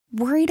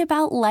Worried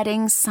about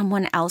letting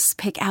someone else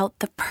pick out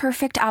the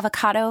perfect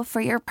avocado for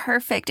your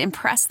perfect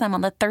impress them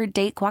on the third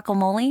date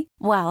guacamole?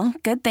 Well,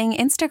 good thing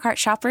Instacart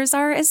shoppers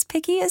are as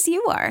picky as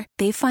you are.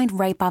 They find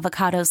ripe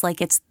avocados like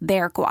it's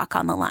their guac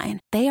on the line.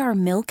 They are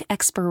milk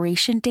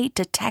expiration date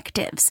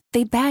detectives.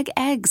 They bag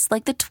eggs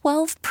like the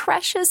 12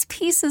 precious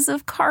pieces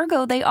of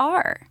cargo they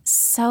are.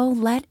 So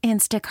let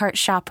Instacart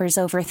shoppers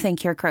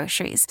overthink your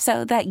groceries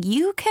so that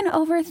you can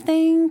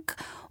overthink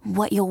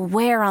what you'll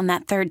wear on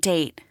that third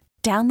date.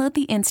 Download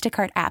the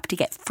Instacart app to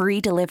get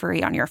free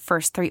delivery on your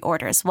first 3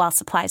 orders while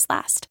supplies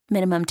last.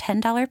 Minimum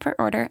 $10 per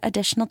order.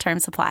 Additional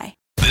terms apply.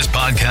 This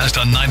podcast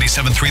on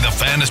 97.3 The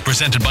Fan is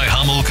presented by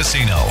Hummel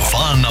Casino.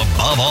 Fun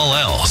above all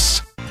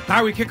else. All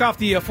right, we kick off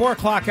the 4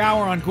 o'clock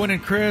hour on Gwynn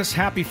and Chris.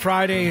 Happy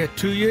Friday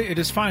to you. It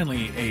is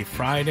finally a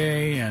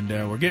Friday, and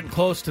we're getting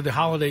close to the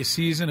holiday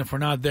season if we're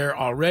not there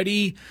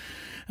already.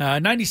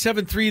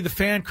 97.3 The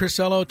Fan, Chris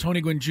Ello,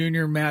 Tony Gwynn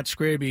Jr., Matt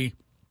Scraby.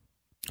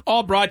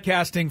 All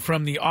broadcasting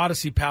from the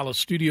Odyssey Palace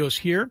Studios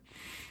here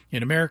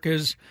in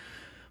America's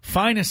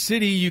finest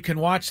city. You can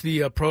watch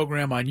the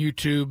program on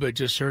YouTube.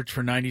 Just search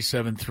for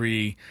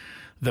 97.3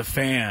 The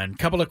Fan.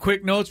 Couple of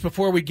quick notes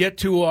before we get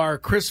to our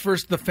Chris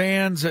vs. the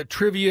Fans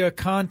trivia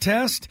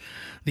contest.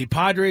 The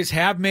Padres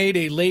have made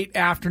a late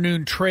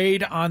afternoon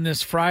trade on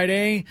this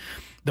Friday.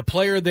 The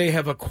player they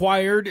have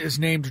acquired is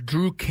named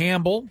Drew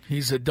Campbell.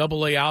 He's a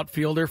Double-A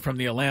outfielder from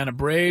the Atlanta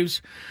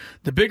Braves.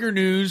 The bigger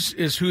news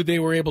is who they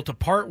were able to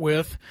part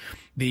with.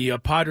 The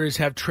Padres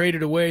have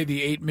traded away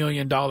the $8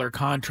 million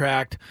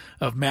contract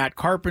of Matt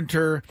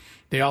Carpenter.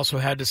 They also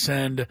had to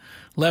send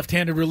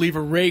left-handed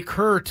reliever Ray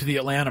Kerr to the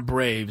Atlanta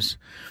Braves,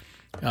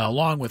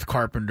 along with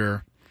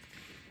Carpenter.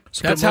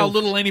 That's how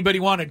little anybody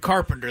wanted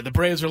Carpenter. The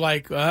Braves are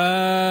like,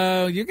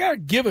 you got to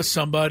give us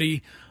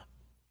somebody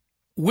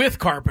with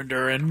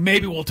Carpenter, and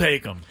maybe we'll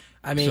take him.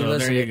 I mean, so,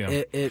 listen, there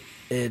you go.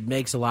 It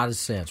makes a lot of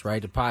sense, right?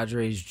 The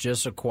Padres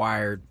just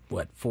acquired,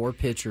 4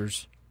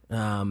 pitchers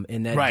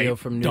in that deal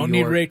from New York. Don't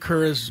need Ray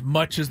Kerr as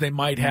much as they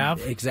might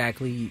have.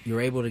 Exactly.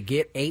 You're able to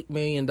get $8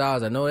 million.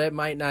 I know that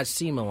might not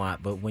seem a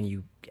lot, but when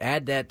you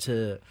add that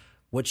to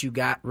what you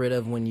got rid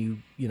of when you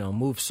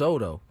move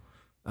Soto,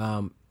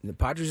 the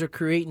Padres are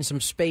creating some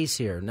space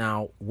here.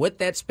 Now, what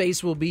that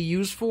space will be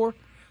used for,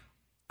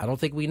 I don't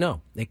think we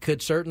know. It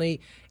could certainly,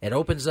 it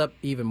opens up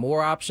even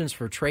more options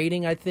for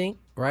trading, I think,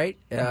 right?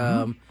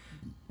 Mm-hmm.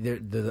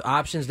 The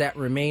options that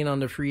remain on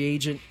the free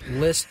agent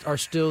list are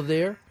still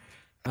there.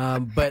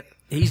 But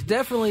he's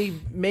definitely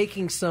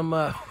making some.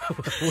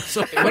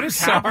 What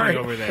is happening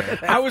over there?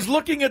 I was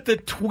looking at the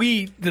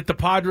tweet that the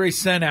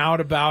Padres sent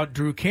out about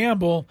Drew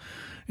Campbell,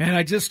 and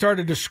I just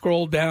started to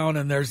scroll down,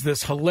 and there's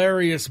this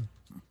hilarious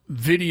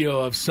video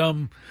of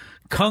some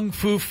kung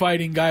fu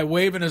fighting guy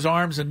waving his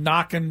arms and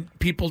knocking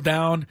people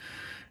down,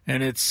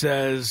 and it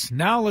says,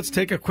 "Now let's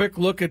take a quick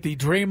look at the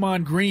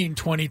Draymond Green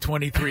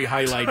 2023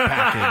 highlight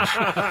package."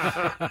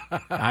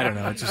 I don't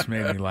know. It just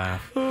made me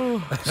laugh.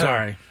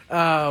 Sorry.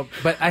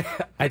 But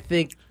I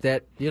think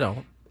that,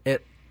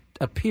 it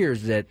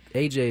appears that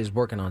AJ is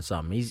working on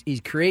something.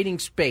 He's creating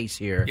space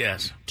here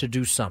to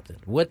do something.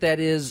 What that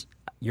is,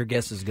 your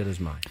guess is as good as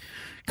mine.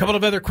 A couple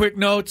of other quick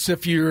notes.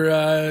 If you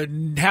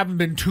haven't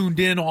been tuned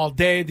in all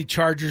day, the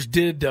Chargers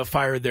did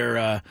fire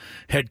their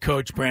head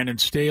coach, Brandon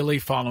Staley,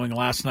 following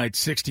last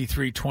night's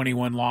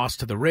 63-21 loss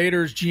to the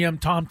Raiders. GM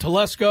Tom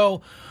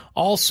Telesco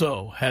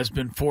also has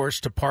been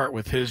forced to part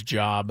with his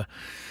job.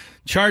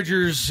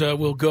 Chargers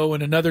will go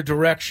in another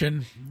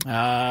direction.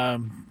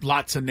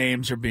 Lots of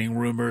names are being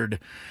rumored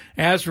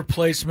as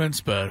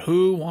replacements, but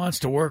who wants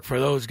to work for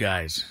those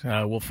guys?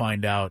 We'll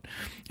find out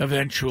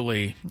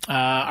eventually.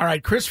 All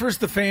right, Chris vs.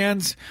 the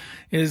Fans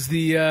is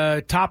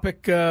the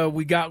topic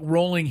we got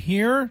rolling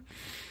here.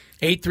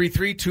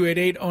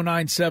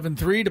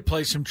 833-288-0973 to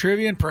play some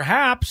trivia and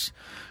perhaps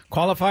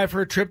qualify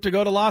for a trip to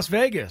go to Las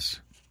Vegas.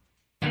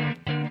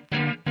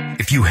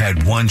 If you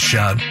had one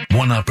shot,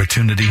 one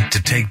opportunity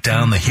to take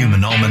down the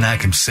human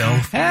almanac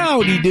himself,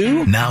 howdy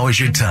do. Now is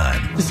your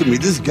time. Listen to me,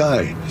 this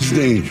guy is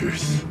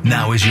dangerous.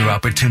 Now is your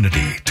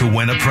opportunity to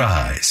win a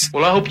prize.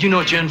 Well, I hope you know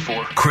what you're in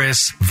for.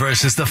 Chris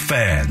versus the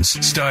Fans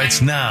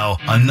starts now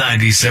on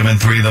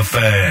 97.3 The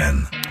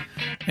Fan.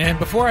 And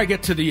before I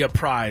get to the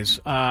prize,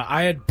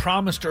 I had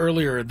promised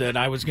earlier that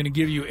I was going to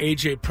give you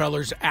A.J.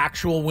 Preller's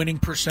actual winning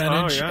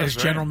percentage as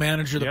general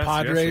manager of the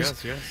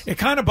Padres. Yes. It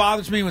kind of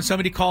bothers me when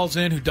somebody calls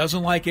in who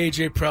doesn't like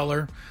A.J.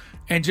 Preller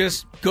and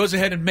just goes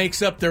ahead and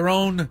makes up their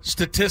own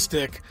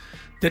statistic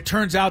that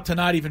turns out to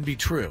not even be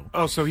true.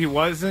 Oh, so he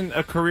wasn't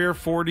a career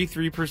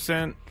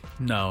 43%?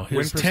 No,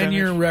 his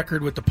 10-year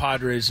record with the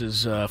Padres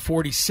is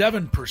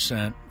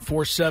 47%,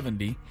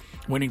 470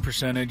 winning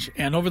percentage,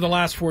 and over the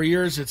last 4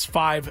 years, it's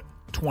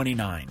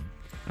 529.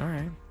 All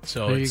right.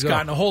 So it's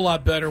gotten a whole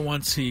lot better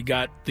once he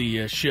got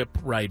the ship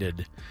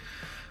righted.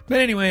 But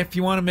anyway, if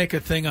you want to make a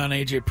thing on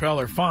A.J.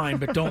 Preller, fine,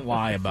 but don't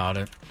lie about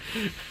it.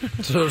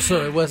 So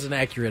it wasn't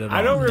accurate at all.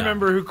 I don't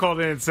remember who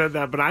called in and said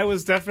that, but I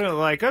was definitely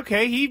like,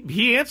 okay,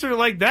 he answered it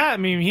like that. I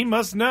mean, he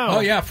must know. Oh,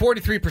 yeah,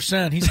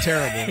 43%. He's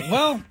terrible.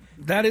 Well,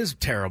 That is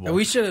terrible.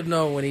 We should have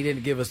known when he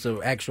didn't give us the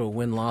actual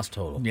win-loss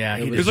total. Yeah,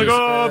 he He's like,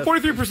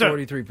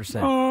 43%.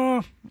 43%.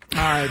 All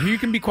right, you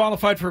can be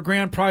qualified for a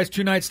grand prize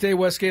 2-night stay,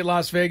 Westgate,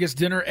 Las Vegas,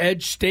 dinner,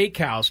 Edge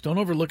Steakhouse. Don't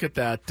overlook at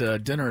that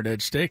dinner at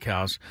Edge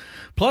Steakhouse.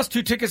 Plus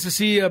 2 tickets to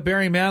see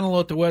Barry Manilow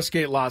at the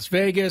Westgate, Las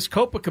Vegas,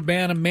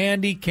 Copacabana,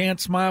 Mandy, Can't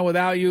Smile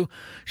Without You,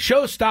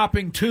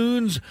 show-stopping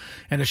tunes,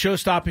 and a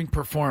show-stopping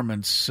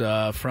performance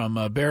from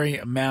Barry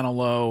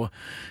Manilow.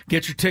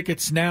 Get your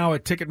tickets now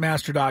at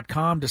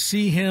Ticketmaster.com to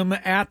see him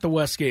at the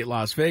Westgate,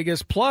 Las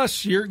Vegas.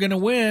 Plus, you're going to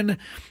win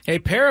a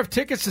pair of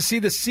tickets to see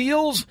the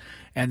Seals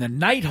and the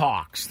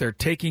Nighthawks. They're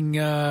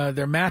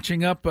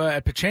matching up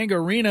at Pechanga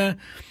Arena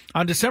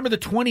on December the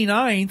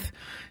 29th.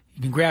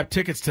 You can grab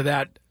tickets to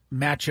that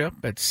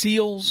matchup at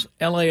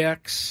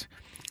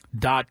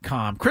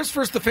SealsLAX.com. Chris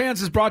First the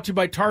Fans is brought to you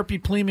by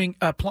Tarpey Pleaming.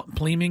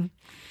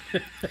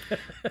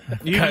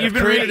 You've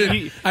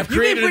been I've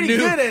created pretty a new.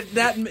 good at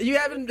that. You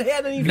haven't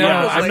had any. No,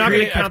 videos I'm like not that.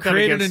 going to count I've that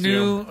created against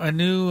a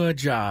new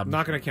job. I'm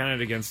not going to count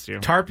it against you.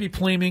 Tarpey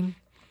Pleaming.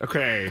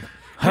 Okay.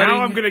 Hutting-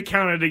 Now I'm going to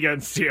count it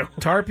against you.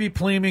 Tarpey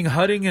Pleaming,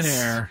 Hutting and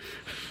Air.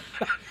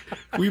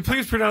 Will you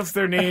please pronounce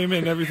their name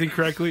and everything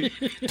correctly?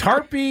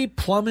 Tarpey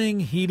Plumbing,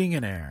 Heating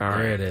and Air.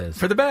 There it is.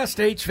 For the best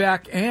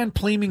HVAC and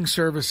pleaming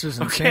services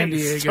in San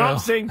Diego Stop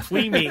saying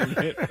pleaming.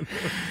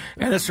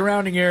 and the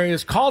surrounding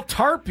areas, call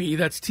Tarpey.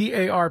 That's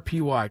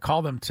Tarpy.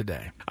 Call them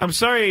today. I'm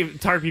sorry,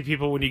 Tarpey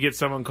people, when you get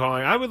someone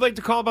calling. I would like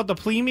to call about the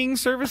pleaming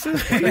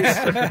services, please.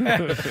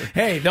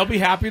 Hey, they'll be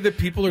happy that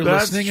people are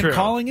That's listening true. and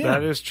calling in.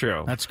 That is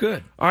true. That's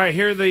good. All right,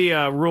 here are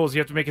the rules. You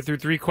have to make it through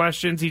 3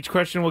 questions. Each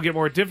question will get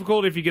more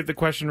difficult. If you get the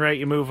question right,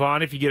 you move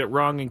on. If you get it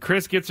wrong and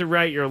Chris gets it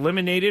right, you're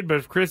eliminated. But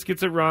if Chris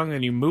gets it wrong,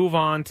 then you move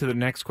on to the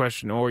next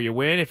question or you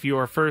win. If you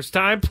are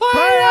first-time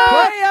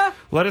player,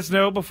 let us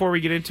know before we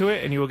get into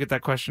it, and you will get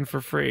that question for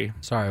free.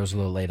 Sorry, I was a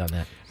little late on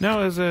that. No,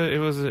 it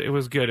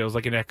was good. It was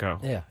like an echo.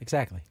 Yeah,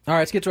 exactly. All right,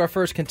 let's get to our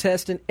first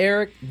contestant.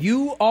 Eric,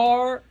 you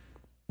are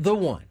the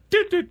one.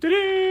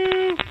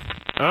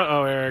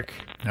 Uh-oh, Eric.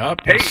 Oh,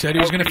 he said he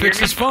was going to fix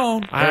his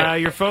phone.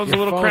 Your phone's a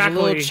little phone's crackly.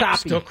 a little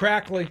choppy. Still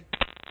crackly.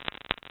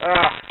 All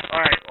right.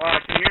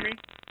 Can you hear me?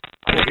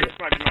 I think this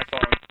might be my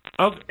phone.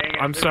 Oh,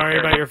 I'm sorry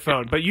about your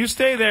phone. But you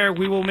stay there.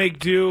 We will make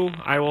do.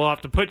 I will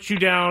have to put you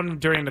down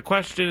during the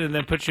question and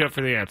then put you up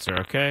for the answer,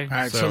 okay? All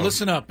right, so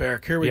listen up,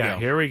 Eric. Here we go.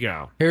 Here we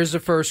go. Here's the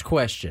first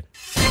question.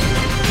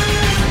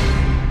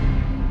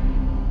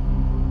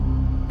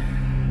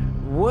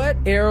 What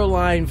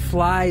airline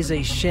flies a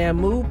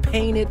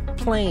Shamu-painted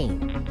plane?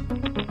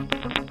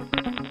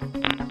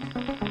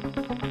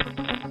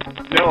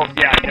 No clue.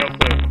 That's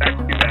too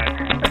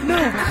bad.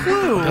 No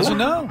clue. Doesn't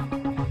know.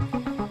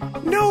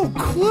 No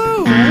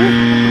clue.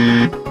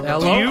 Hello?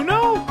 Do you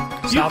know?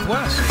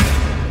 Southwest.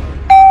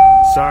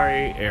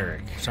 Sorry,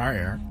 Eric. Sorry,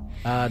 Eric.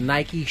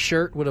 Nike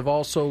shirt would have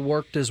also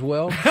worked as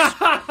well,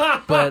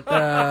 but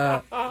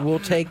we'll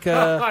take.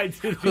 I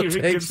didn't we'll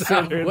even take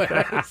consider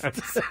Southwest. that.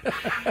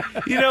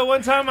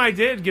 One time I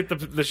did get the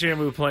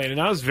Shamu plane,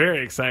 and I was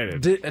very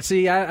excited.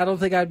 See, I don't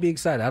think I'd be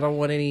excited. I don't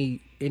want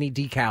any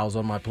decals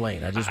on my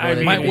plane. I just want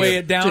mean, Might weigh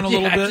it down a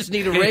little bit. I just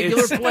need a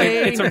regular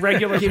plane. It's a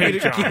regular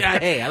paint job.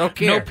 Hey, I don't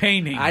care. No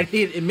painting. I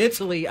need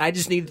mentally. I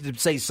just needed to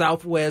say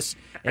Southwest,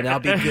 and I'll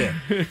be good.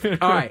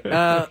 All right,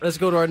 let's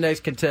go to our next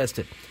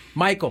contestant,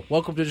 Michael.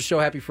 Welcome to the show.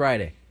 Happy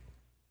Friday.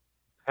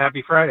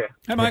 Happy Friday.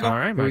 Hey, Michael. All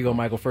right, Here we go,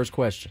 Michael. First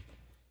question.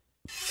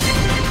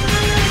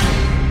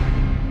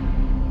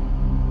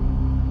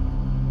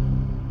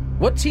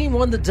 What team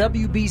won the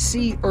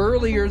WBC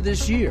earlier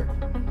this year?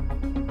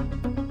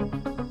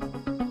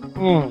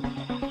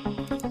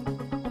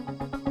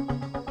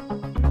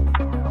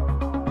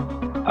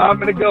 I'm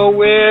going to go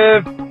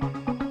with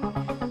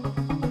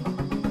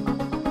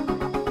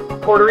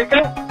Puerto Rico.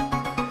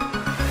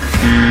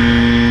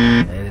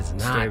 It is Stay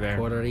not there.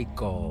 Puerto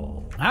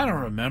Rico. I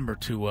don't remember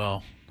too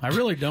well. I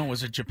really don't.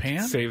 Was it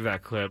Japan? Save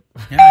that clip.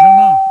 Yeah, I don't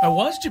know. It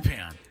was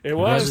Japan. It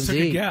was was.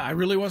 indeed. Yeah, I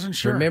really wasn't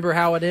sure. Remember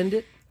how it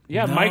ended?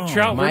 Yeah, No. Mike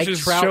Trout Mike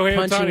versus Trout Shohei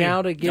punching Ohtani.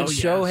 out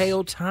against Oh, yes.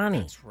 Shohei Ohtani.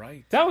 That's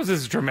right. That was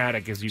as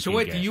dramatic as you So can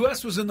wait, get. the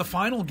U.S. was in the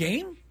final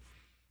game?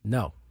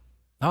 No.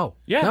 Oh.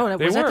 Yeah, no,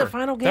 they was that were. the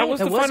final game? That was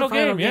It the final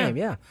game, yeah.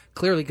 Yeah.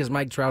 Clearly because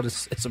Mike Trout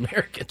is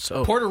American,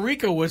 so Puerto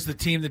Rico was the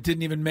team that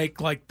didn't even make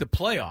like the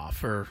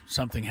playoff or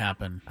something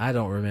happened. I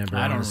don't remember.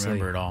 I don't honestly.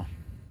 remember at all.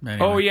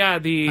 Anyway, Oh, yeah, I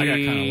got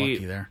kind of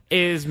lucky there.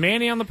 Is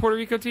Manny on the Puerto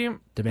Rico team?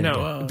 Dominican.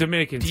 No,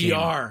 Dominican team.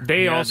 DR.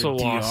 They Yeah, also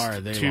the DR,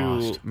 lost they to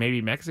lost.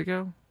 maybe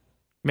Mexico.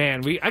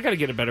 Man, I got to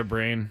get a better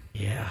brain.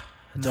 Yeah.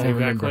 I Save don't that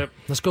remember. clip.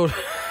 Let's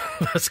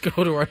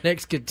go to our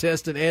next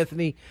contestant,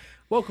 Anthony.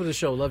 Welcome to the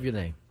show. Love your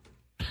name.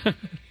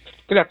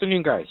 Good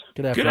afternoon, guys.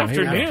 Good Good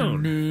afternoon.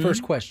 afternoon.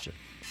 First question.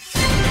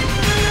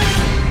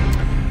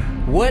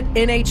 What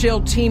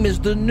NHL team is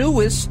the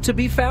newest to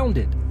be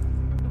founded?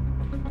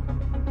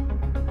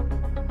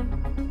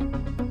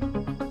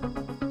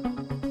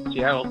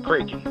 Seattle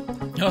Kraken.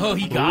 Oh,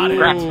 he got it.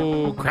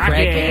 Ooh, Kraken.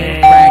 Kraken.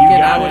 You I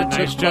got would've it.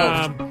 Nice took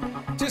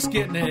job. Just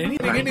getting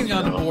it. Anything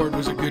on the board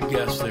was a good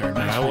guess there.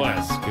 That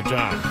was. Good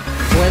job.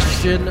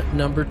 Question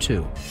number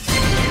 2.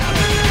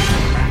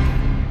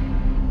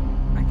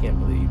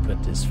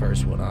 put this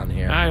first one on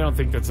here. I don't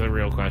think that's a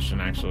real question,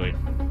 actually.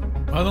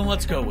 Well, then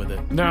let's go with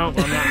it. No, I'm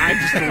not. I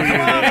just deleted it.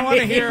 I want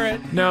to hear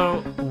it.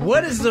 No.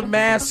 What is the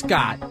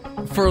mascot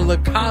for La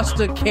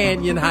Costa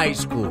Canyon High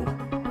School?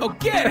 Oh,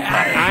 get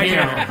out of I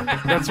here. know.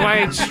 That's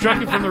why I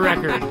struck it from the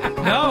record.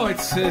 No,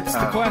 it's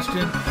the question.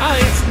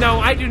 No,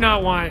 I do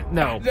not want.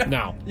 No. You're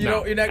not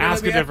gonna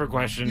Ask let me a different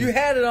question. You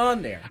had it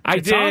on there. I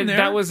It's on did. there.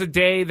 That was a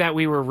day that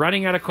we were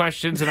running out of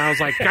questions, and I was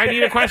like, I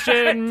need a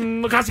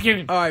question. La Costa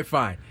Canyon. All right,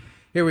 fine.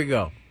 Here we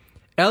go.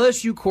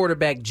 LSU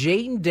quarterback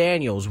Jaden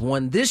Daniels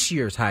won this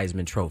year's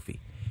Heisman Trophy.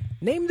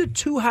 Name the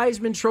 2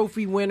 Heisman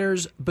Trophy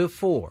winners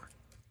before.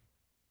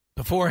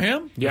 Before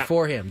him? Yeah.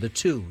 Before him. The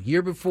 2.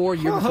 Year before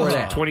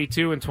that.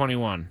 22 and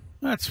 21.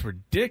 That's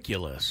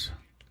ridiculous.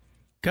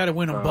 Got to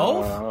win them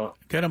both?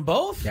 Get them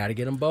both? Got to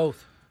get them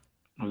both.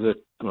 Was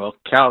it,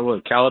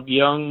 Caleb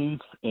Young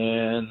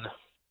and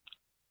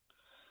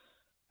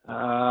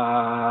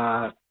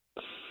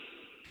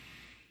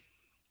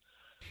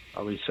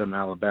probably some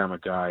Alabama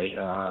guy.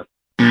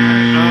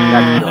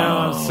 No,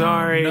 I'm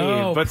sorry.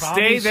 No, but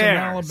probably stay some there.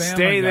 Alabama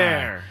Stay guy.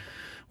 there.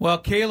 Well,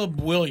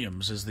 Caleb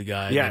Williams is the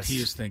guy Yes. that he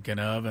was thinking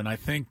of, and I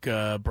think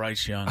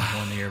Bryce Young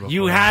won the year before.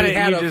 You had He it.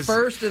 had you a just,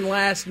 first and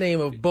last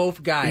name of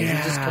both guys and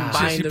just Yeah. combined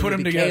Just you them put to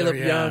them be together, Caleb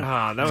yeah.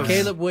 Young. that It's was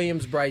Caleb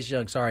Williams, Bryce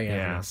Young. Sorry, Anthony.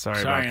 Yeah,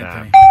 sorry Sorry, about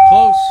Anthony. that.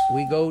 Close.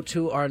 We go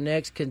to our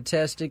next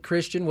contestant,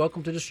 Christian.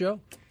 Welcome to the show.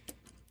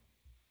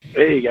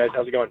 Hey, guys.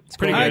 How's it going?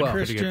 Pretty Hi, good. well.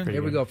 Christian. Pretty good, pretty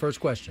Here we good. go. First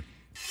question.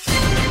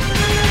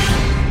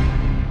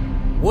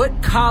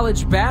 What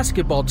college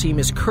basketball team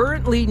is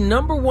currently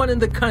number 1 in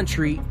the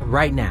country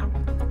right now?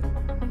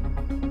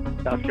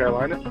 South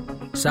Carolina.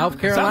 South South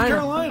Carolina.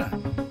 Carolina.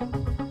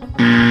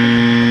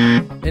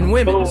 And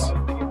women's.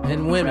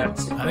 And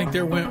women's. I think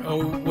they're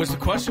was the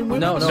question women?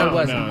 No, No, it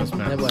wasn't. no, it's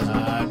men's. It wasn't.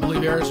 I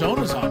believe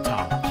Arizona's on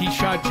top.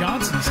 Keyshawn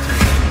Johnson's team.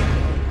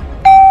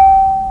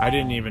 I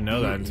didn't even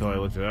know that until I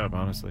looked it up,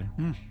 honestly.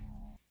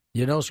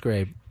 You know,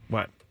 Scrape,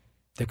 What?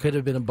 there could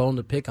have been a bone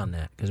to pick on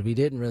that because we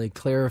didn't really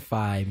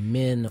clarify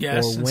men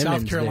Yes, or in women's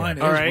South Carolina.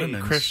 there. All is right,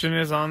 women's. Christian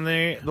is on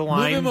the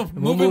line. Move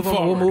him We'll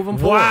forward. move him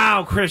forward.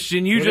 Wow,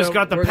 Christian, you just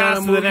got the We're pass gonna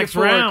to the move you next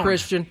forward, round.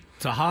 Christian.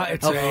 It's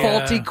it's A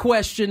faulty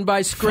question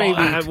by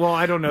Scravy. Well,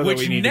 I don't know that which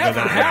we need never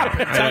to go that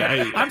happens.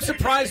 route. I'm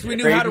surprised we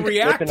knew how to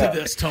react to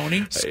this,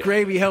 Tony.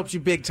 Scravy helps you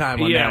big time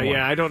on Yeah, that one.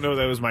 yeah. I don't know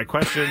that was my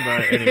question,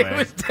 but It anyway.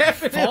 was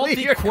definitely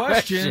Faulty your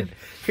question.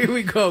 Here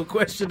we go.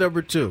 Question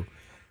number 2.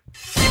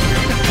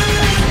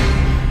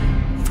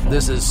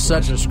 This is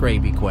such a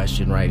Scraby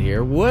question right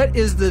here. What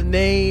is the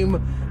name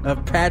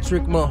of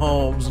Patrick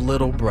Mahomes'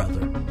 little brother?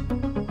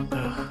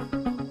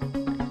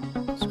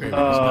 Scraven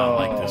does not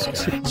like this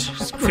guy.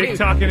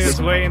 TikToking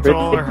his way into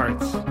all our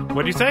hearts.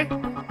 What'd you say?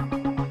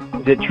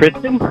 Is it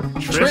Tristan?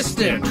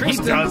 Tristan. He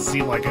does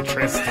seem like a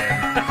Tristan.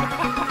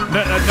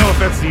 No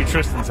offense to you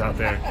Tristans out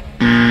there.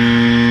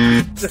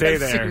 Stay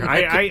there.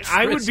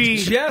 I would be...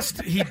 He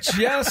just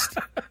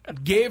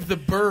gave the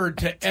bird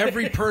to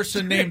every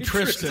person named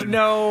Tristan.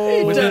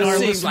 No. Within our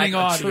seem listening like a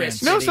audience.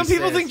 Tristan. No, he some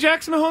people says. think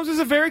Jackson Mahomes is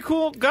a very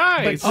cool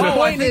guy. But So- the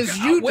point I think- is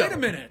you wait don't. a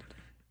minute.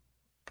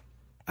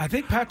 I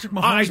think Patrick I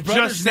Mahomes' just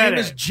brother's said name it.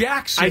 is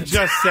Jackson. I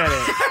just said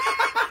it.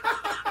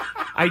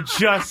 I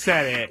just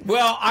said it.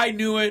 Well, I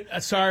knew it.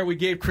 Sorry, we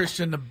gave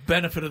Christian the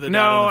benefit of the No,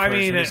 doubt. on the I first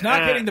mean, one. He's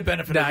not uh, getting the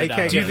benefit Nah, of the he doubt.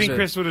 can't Do you get think it.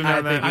 Chris would have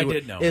known that? I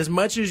did know. As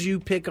much as you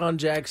pick on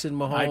Jackson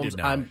I Mahomes, did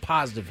know I'm it.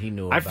 positive he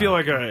knew I about feel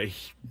it. like a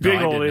big No,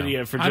 I old did know.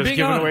 idiot for I'm just being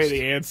giving honest. away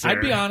the answer.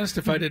 I'd be honest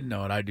if I didn't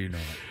know it. I do know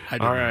it. I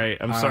do All know right. it.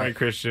 I'm sorry,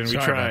 Christian. We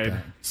Sorry about tried.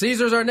 that.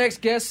 Caesar's our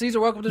next guest. Caesar,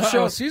 welcome to the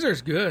show. Oh,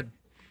 Caesar's good.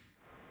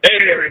 Hey,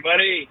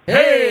 everybody.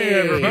 Hey,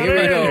 everybody.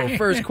 here we go.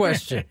 First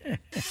question.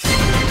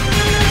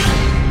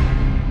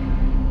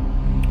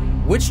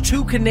 Which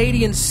 2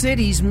 Canadian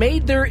cities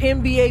made their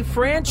NBA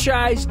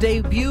franchise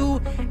debut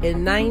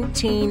in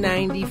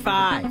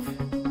 1995?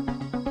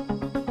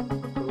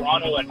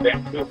 Toronto and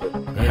Vancouver.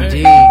 Indeed.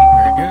 Very good.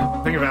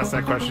 I think I've asked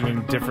that question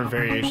in different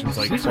variations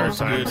like 4 Caesar's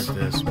good times. at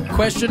this, man.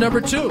 Question number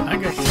 2. I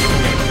got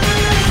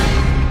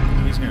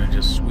He's going to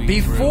just sweep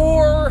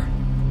Before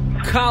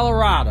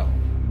Colorado,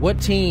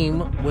 what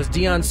team was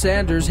Deion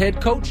Sanders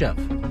head coach of?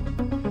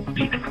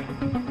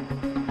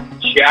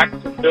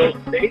 Jacksonville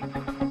State.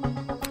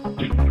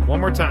 One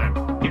more time.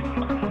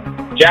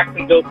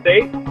 Jacksonville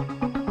State.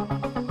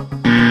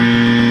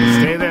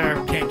 Stay there.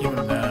 through. Can't give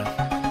him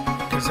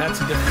that. Because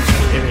that's a different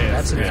school. It is.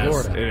 That's in It is.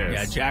 Florida. It is.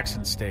 Yeah,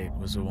 Jackson State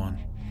was the one.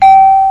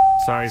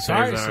 Sorry,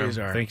 Sorry, Cesar.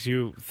 Cesar.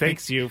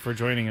 Thanks you for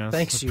joining us.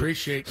 Thanks you.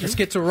 Appreciate you. Let's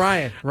get to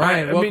Ryan.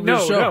 Ryan, I welcome mean,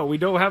 to the show. no, we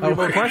don't have any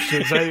more Okay.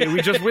 questions.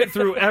 We just went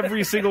through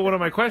every single one of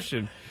my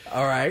questions.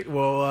 All right.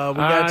 Well, we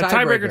got a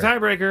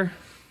Tiebreaker.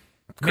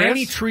 Chris?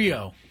 Manny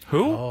Trio.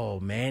 Who? Oh,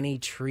 Manny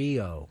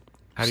Trio.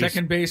 How do you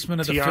Second baseman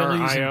of the Trio?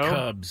 Phillies and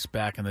Cubs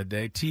back in the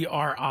day.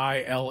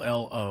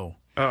 Trillo.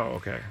 Oh,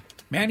 okay.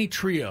 Manny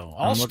Trio.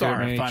 I'm looking at All-star,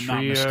 Manny if I'm not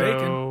Trio.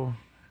 mistaken.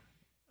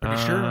 Pretty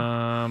sure.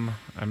 I'm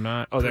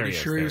not. Oh, there Pretty he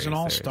is. sure he was There an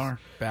is. all-star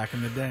back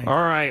in the day. All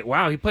right.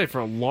 Wow, he played for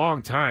a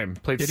long time.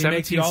 Played Did he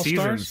make 17 the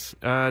All-Stars?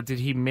 seasons. Did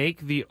he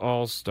make the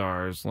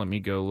All-Stars? Let me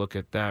go look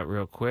at that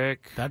real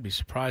quick. That'd be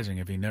surprising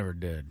if he never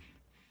did.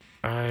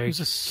 I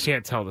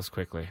can't tell this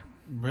quickly.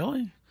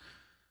 Really?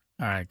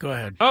 All right, go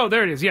ahead. Oh,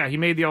 there it is. Yeah, he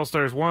made the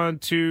All-Stars 1,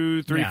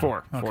 2, 3,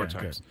 4. Okay, 4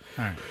 times.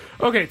 Good. All right.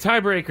 Okay,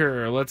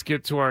 tiebreaker. Let's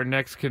get to our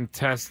next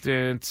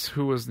contestant.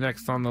 Who was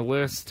next on the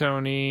list,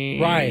 Tony?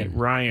 Ryan.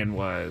 Ryan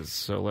was.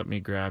 So let me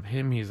grab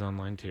him. He's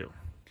online, too.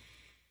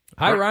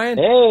 Hi, Ryan.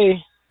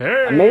 Hey,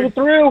 Hey! I made it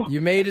through.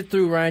 You made it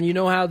through, Ryan. You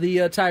know how the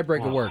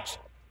tiebreaker works.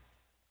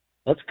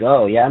 Let's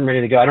go. Yeah, I'm ready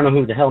to go. I don't know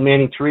who the hell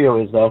Manny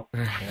Trio is, though.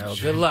 Well,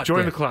 good luck. Join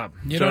then. the club.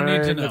 You don't need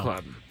to Join the know.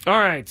 club. All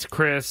right,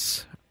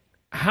 Chris.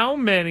 How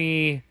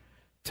many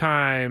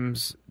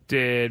times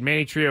did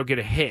Manny Trio get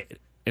a hit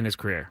in his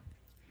career?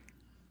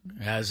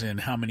 As in,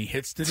 how many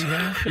hits did he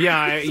have?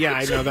 Yeah,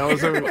 I know that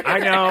was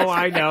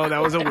I know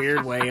that was a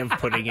weird way of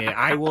putting it.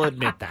 I will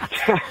admit that.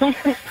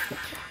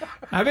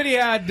 I bet he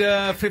had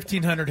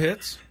 1,500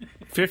 hits.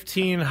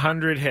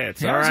 1,500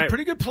 hits. Yeah, All he's right, a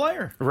pretty good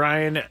player.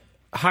 Ryan,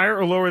 higher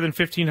or lower than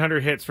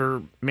 1,500 hits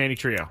for Manny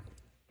Trio?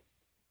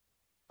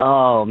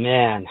 Oh,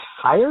 man.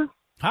 Higher?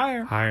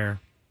 Higher.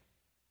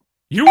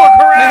 You are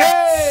correct.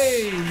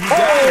 Hey! You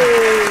got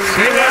it.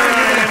 Say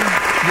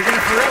that, You're going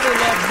to forever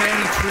love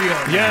Manny Trio.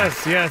 Ryan.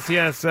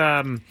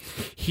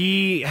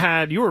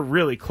 Yes. You were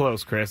really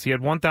close, Chris. He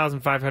had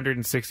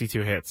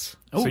 1,562 hits.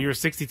 Oh. So you were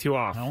 62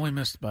 off. I only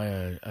missed by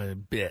a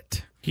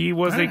bit. He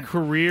was a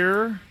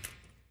career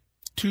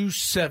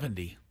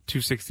 270.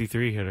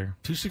 263 hitter.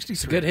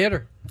 263. Good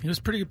hitter. He was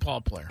a pretty good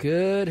ball player.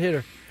 Good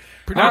hitter.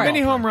 Not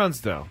many home runs,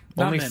 though.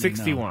 Not Only many,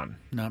 61.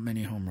 no. Not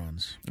many home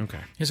runs. Okay.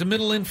 He's a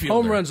middle infielder.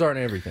 Home runs aren't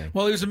everything.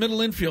 Well, he was a middle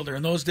infielder.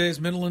 In those days,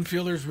 middle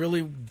infielders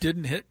really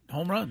didn't hit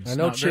home runs. I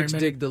know Not very chicks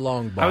many. dig the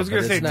long ball. I was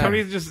going to but say, it's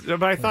not- Tony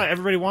but I thought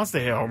everybody wants to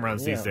hit home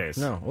runs these days.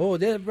 No. Oh,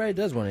 everybody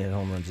does want to hit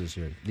home runs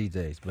these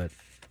days, but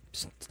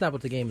it's not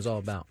what the game is all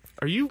about.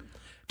 Are you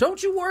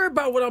Don't you worry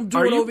about what I'm Are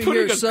doing you over putting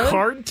here, a son.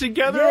 card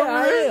together Yeah, over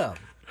I there? am.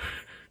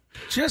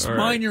 Just All right.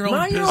 mind your own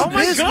Mind your business. own Oh,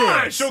 my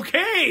business. gosh.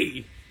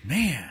 Okay.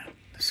 Man,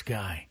 this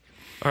guy.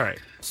 All right.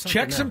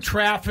 Check some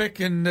traffic,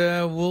 and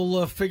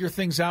we'll figure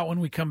things out when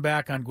we come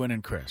back on Gwynn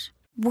and Chris.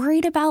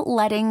 Worried about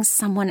letting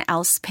someone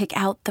else pick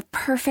out the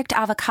perfect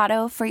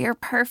avocado for your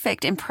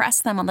perfect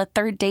impress them on the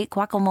third date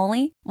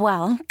guacamole?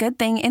 Well, good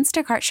thing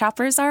Instacart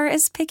shoppers are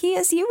as picky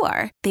as you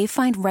are. They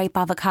find ripe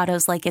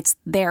avocados like it's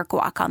their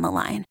guac on the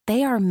line.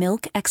 They are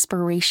milk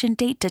expiration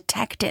date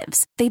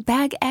detectives. They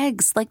bag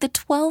eggs like the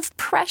 12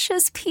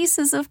 precious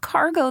pieces of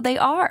cargo they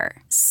are.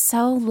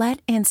 So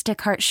let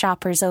Instacart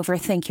shoppers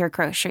overthink your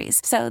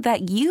groceries so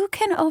that you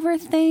can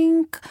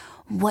overthink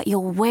what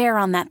you'll wear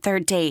on that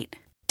third date.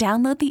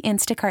 Download the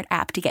Instacart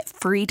app to get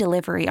free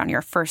delivery on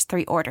your first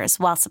 3 orders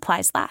while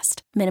supplies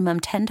last. Minimum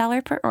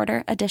 $10 per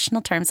order.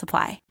 Additional terms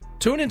apply.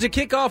 Tune in to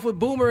Kickoff with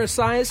Boomer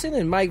Esiason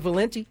and Mike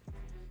Valenti.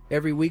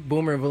 Every week,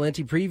 Boomer and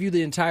Valenti preview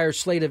the entire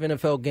slate of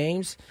NFL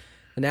games.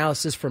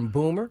 Analysis from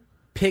Boomer,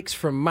 picks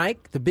from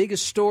Mike, the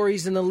biggest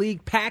stories in the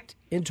league packed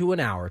into an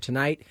hour.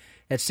 Tonight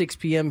at 6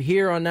 p.m.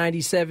 here on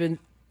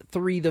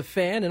 97.3 The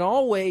Fan, and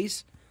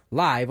always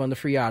live on the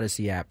free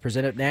Odyssey app.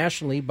 Presented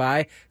nationally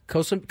by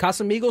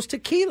Casamigos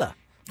Tequila.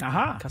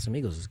 Aha.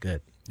 Casamigos is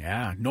good.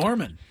 Yeah,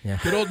 Norman. Yeah.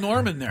 Good old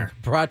Norman there.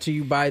 Brought to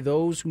you by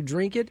those who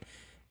drink it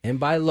and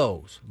by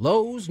Lowe's.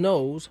 Lowe's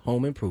knows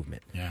home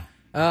improvement. Yeah.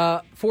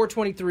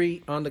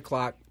 4:23 on the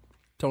clock.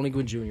 Tony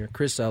Gwynn Jr.,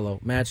 Chris Ello,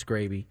 Matt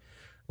Scraby.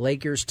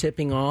 Lakers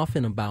tipping off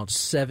in about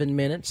 7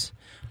 minutes.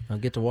 I'll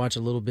get to watch a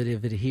little bit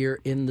of it here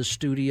in the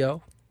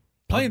studio.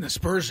 Playing the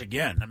Spurs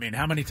again. I mean,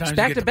 how many times It's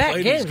do you get to back-to-back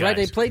play games, these right?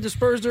 They guys? played the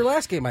Spurs their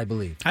last game, I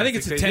believe. I think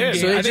it's a they 10 did.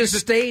 game. So they I think just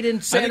stayed in I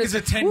think it's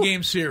a 10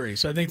 game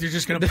series. I think they're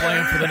just going to play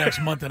them for the next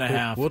month and a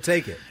half. We'll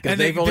take it. Because And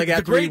they've only got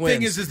the 3 great wins.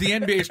 thing is the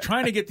NBA is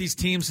trying to get these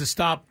teams to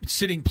stop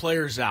sitting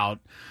players out.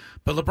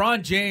 But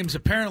LeBron James,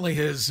 apparently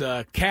his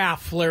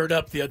calf flared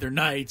up the other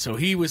night, so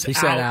he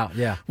sat out,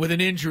 yeah. with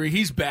an injury.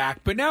 He's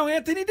back. But now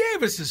Anthony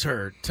Davis is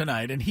hurt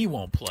tonight, and he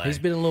won't play. He's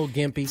been a little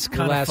gimpy the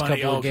kinda last funny.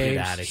 couple Oh, of get games.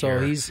 outta So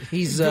here.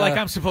 he's like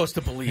I'm supposed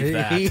to believe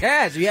that. He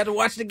has. You had to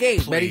watch the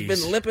game, but he's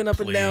Please, been limping up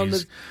and down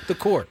please. the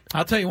court.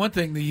 I'll tell you one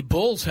thing. The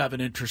Bulls have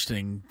an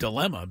interesting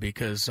dilemma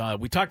because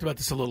we talked about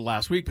this a little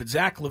last week, but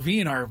Zach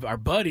LaVine, our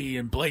buddy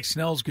and Blake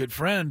Snell's good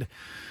friend,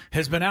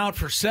 has been out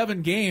for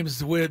 7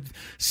 games, with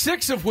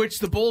 6 of which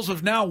the Bulls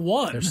have now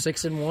won. They're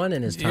 6-1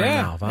 in his time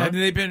yeah, now. Huh?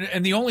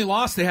 and the only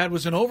loss they had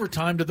was in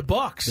overtime to the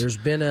Bucks. There's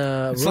been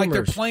it's rumors. like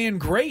they're playing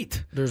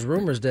great. There's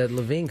rumors that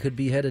Levine could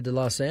be headed to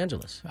Los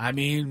Angeles. I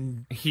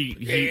mean, He's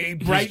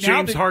right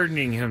now James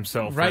Hardening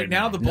himself. right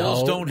now the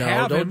Bulls don't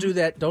have him. do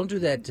that. Don't do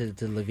that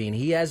to Levine.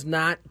 He has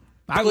not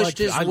I pushed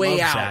his I way love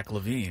out Zach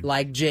LaVine.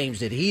 like James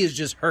did. He is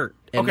just hurt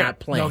and Okay. not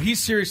playing. No, he's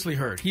seriously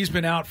hurt. He's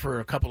been out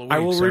for a couple of weeks. I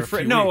will or a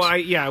refrain. few No,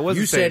 weeks. I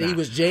wasn't You saying said he that.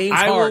 was James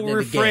I Harden will in the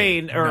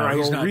refrain, game. or No, I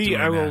he's will not doing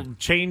I will that.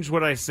 change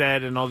what I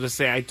said, and I'll just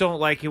say I don't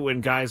like it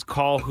when guys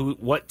call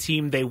what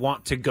team they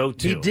want to go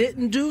to. he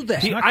didn't do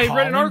that. not I read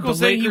calling. an article The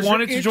saying he Lakers are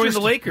wanted to join the interested.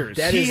 Lakers.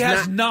 That He is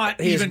has not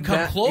he has even come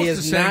not- close he to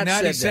has saying not that.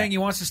 said He's saying that. he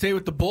wants to stay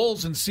with the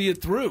Bulls and see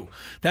it through.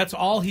 That's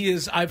all he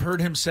is. I've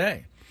heard him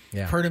say.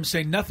 Yeah. Heard him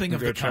say nothing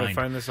of the try to kind.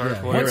 find this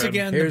article. Once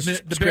again, Here's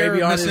the bearer of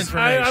Scraby on his-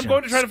 misinformation. I'm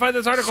going to try to find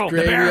this article.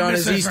 Scraby on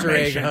his Easter egg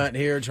misinformation. hunt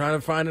here, trying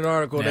to find an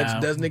article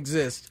that doesn't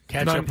exist.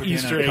 Catch Not up with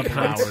Easter you in a egg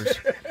couple hunt. hours.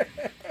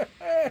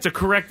 It's a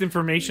correct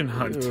information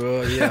hunt.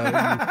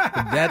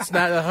 That's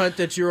not a hunt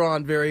that you're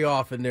on very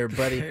often there,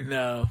 buddy.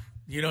 No,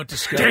 you don't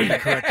discover the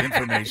correct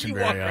information You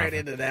very walk often. right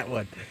into that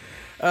one.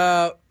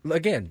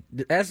 Again,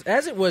 as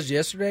it was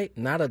yesterday,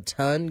 not a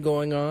ton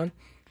going on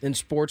in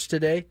sports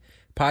today.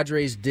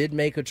 Padres did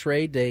make a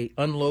trade. They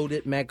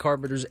unloaded Matt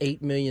Carpenter's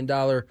 $8 million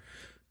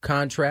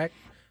contract.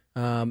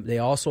 They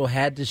also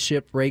had to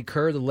ship Ray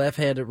Kerr, the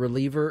left-handed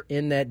reliever,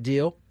 in that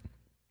deal.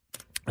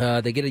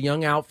 They get a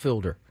young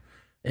outfielder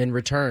in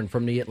return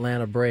from the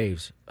Atlanta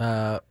Braves.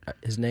 What's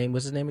his name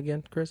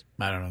again, Chris?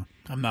 I don't know.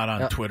 I'm not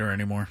on Twitter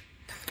anymore.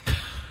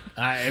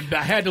 I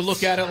had to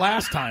look at it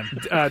last time.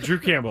 Drew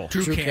Campbell.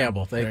 Drew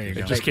Campbell. There Thank you you.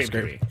 go. It just came to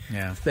Scraby. me.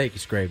 Yeah. Thank you,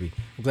 Scraby.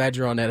 I'm glad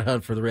you're on that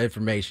hunt for the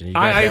information. You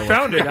got I that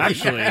found one. it,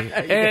 actually.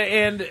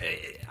 and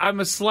I'm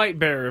a slight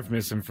bearer of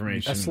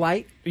misinformation. A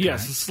slight?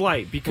 Yes, a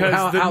slight. Because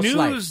How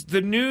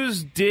the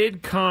news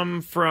did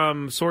come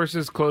from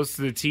sources close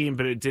to the team,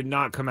 but it did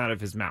not come out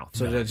of his mouth.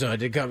 So it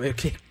did come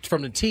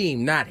from the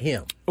team, not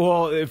him.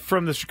 Well,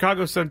 from the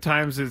Chicago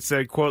Sun-Times, it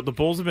said, quote, the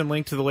Bulls have been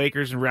linked to the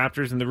Lakers and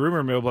Raptors in the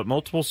rumor mill, but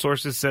multiple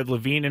sources said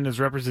Levine and his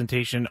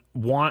representation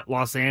want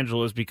Los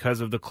Angeles because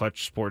of the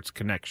Clutch Sports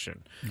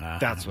connection.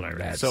 That's what I read.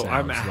 That So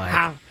I'm sounds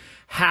like-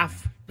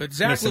 half But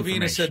Zach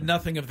Levine has said misinformation.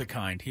 nothing of the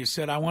kind. He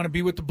said, I want to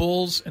be with the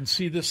Bulls and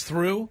see this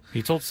through.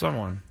 He told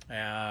someone.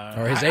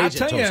 Or his I'll agent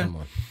tell told you,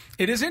 someone.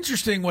 It is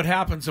interesting what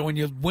happens when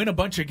you win a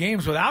bunch of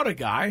games without a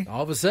guy.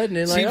 All of a sudden,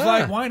 they're Seems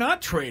like, like, why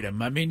not trade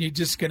him? I mean, you're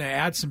just going to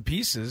add some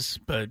pieces.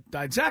 But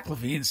Zach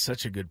Levine's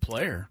such a good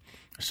player,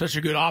 such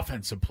a good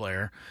offensive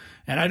player.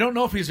 And I don't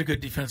know if he's a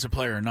good defensive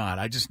player or not.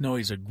 I just know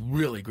he's a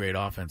really great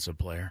offensive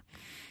player.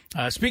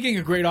 Speaking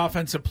of great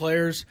offensive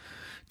players,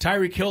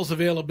 Tyreek Hill's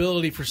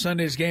availability for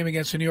Sunday's game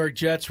against the New York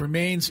Jets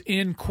remains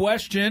in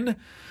question,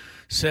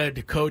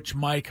 said Coach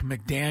Mike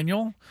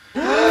McDaniel.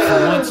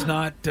 For once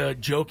not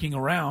joking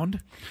around.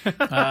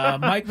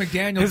 Mike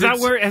McDaniel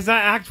Has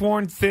that act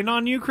worn thin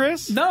on you,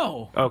 Chris?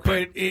 No.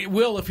 Okay. But it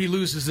will if he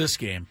loses this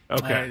game.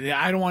 Okay.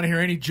 I don't want to hear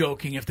any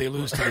joking if they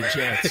lose to the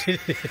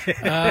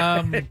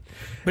Jets.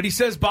 But he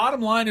says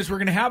bottom line is we're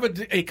going to have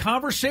a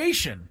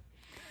conversation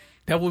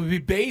that will be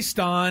based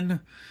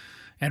on,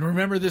 and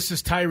remember this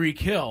is Tyreek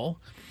Hill.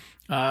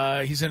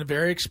 He's a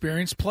very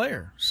experienced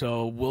player.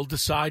 So we'll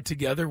decide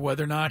together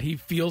whether or not he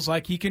feels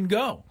like he can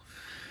go.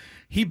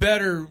 He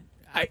better.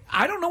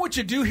 I don't know what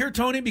you do here,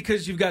 Tony,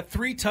 because you've got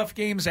 3 tough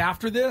games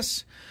after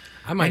this.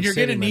 And you're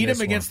going to need him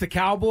against the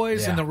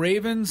Cowboys and the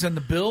Ravens and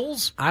the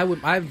Bills. I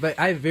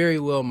very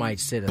well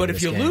might sit him. But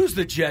if you lose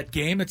the Jet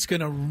game, it's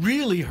going to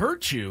really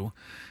hurt you.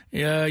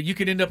 You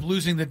could end up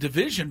losing the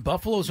division.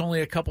 Buffalo's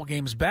only a couple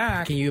games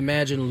back. Can you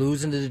imagine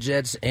losing to the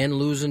Jets and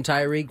losing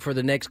Tyreek for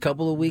the next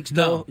couple of weeks?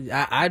 No.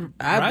 Right?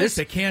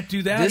 They can't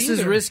do that This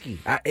is either. risky.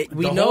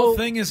 The whole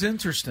thing is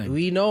interesting.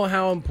 We know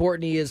how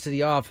important he is to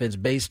the offense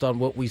based on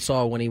what we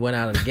saw when he went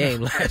out of the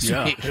game last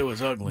week. It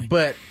was ugly.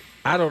 But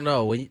I don't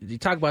know. When you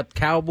talk about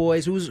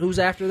Cowboys, who's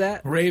after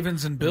that?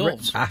 Ravens and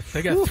Bills.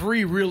 They got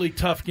 3 really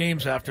tough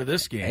games after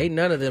this game. Ain't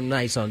none of them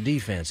nice on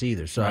defense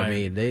either. So Right. I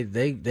mean,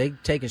 they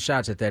taking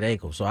shots at that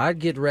ankle. So I'd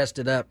get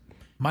rested up.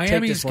 Miami's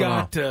Take this one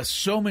got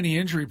so many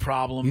injury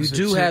problems. You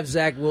do have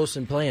Zach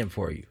Wilson playing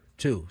for you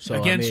too.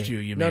 So Against I mean, you,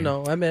 you mean?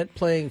 No, I meant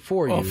playing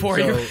for you. for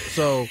you.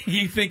 So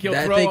You think he'll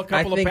I throw think- a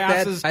couple I think of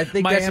passes I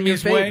think that's in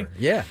Miami's your way? favor.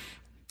 Yeah.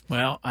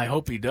 Well, I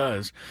hope he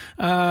does.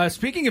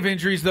 Speaking of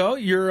injuries, though,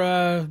 your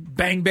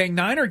Bang Bang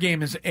Niner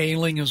game is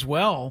ailing as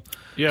well.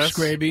 Yes.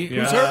 Scraby.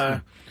 Yes. Who's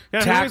hurt?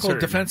 Yeah, who is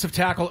hurt? Defensive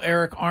tackle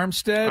Eric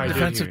Armstead, I did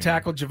defensive hear.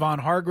 tackle Javon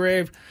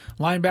Hargrave,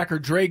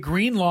 linebacker Dre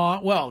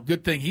Greenlaw. Well,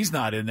 good thing he's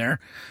not in there.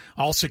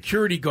 All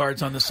security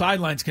guards on the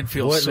sidelines can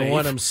feel Wouldn't safe.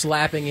 want him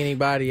slapping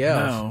anybody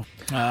else.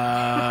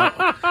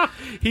 No.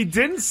 He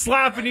didn't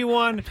slap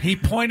anyone. He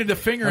pointed a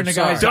finger in the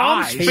sorry. guy's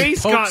Dom's eyes. He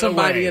face poked got in the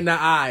somebody way. in the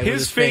eye with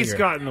His his face finger.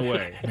 got in the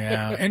way.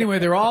 Yeah. Anyway,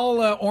 they're all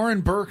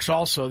Oren Burks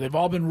also. They've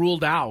all been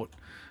ruled out.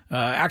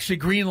 Actually,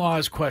 Greenlaw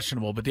is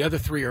questionable, but the other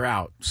 3 are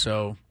out.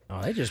 So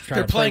They just trying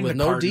They're to play playing with the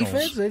no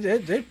Cardinals.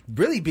 defense. They're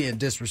really being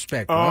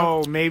disrespectful.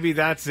 Oh, maybe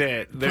that's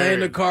it. They're Playing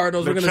the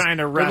Cardinals. They're trying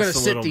to we're gonna rest a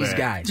sit little these bit.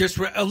 guys. just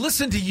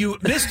listen to you,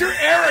 Mr.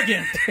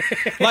 Arrogant.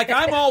 Like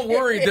I'm all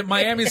worried that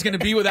Miami's going to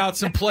be without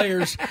some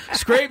players.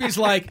 Scraby's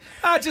like,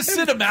 just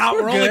sit them out.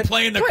 We're only good.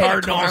 playing the Play the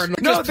Cardinals. Cardinals.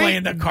 Just No,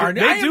 playing the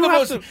Cardinals. they I am do the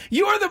have most, to-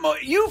 you are the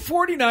you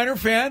 49er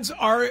fans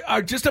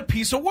are just a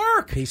piece of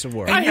work. Piece of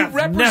work. And I you have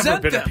represent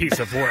never been them. a piece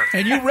of work.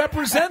 And you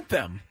represent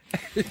them.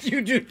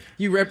 You do.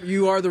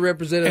 You are the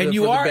representative. And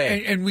you for are, the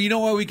Bay. and we know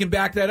why we can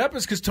back that up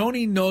is because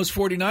Tony knows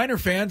 49er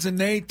fans, and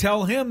they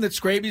tell him that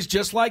Scraby's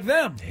just like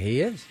them.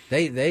 He is.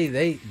 They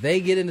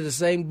get into the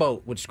same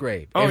boat with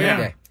Scrape. Oh, every yeah.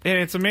 day. And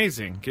it's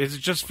amazing. It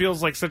just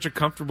feels like such a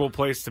comfortable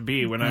place to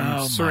be when Oh, I'm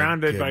my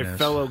surrounded by goodness.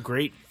 fellow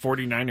great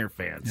 49er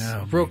fans.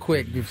 Real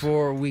quick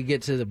before we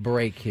get to the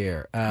break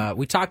here,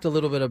 we talked a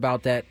little bit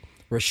about that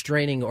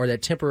restraining or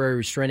that temporary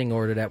restraining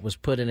order that was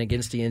put in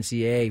against the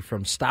NCAA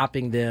from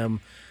stopping them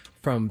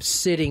from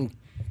sitting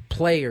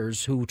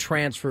players who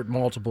transferred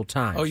multiple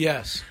times. Oh,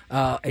 yes.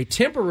 A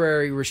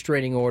temporary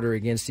restraining order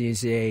against the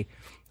NCAA,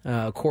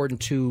 according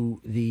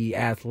to The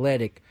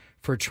Athletic,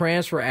 for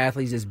transfer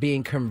athletes is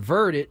being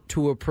converted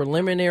to a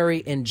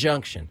preliminary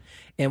injunction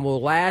and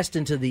will last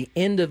until the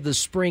end of the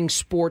spring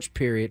sports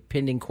period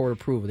pending court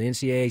approval. The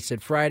NCAA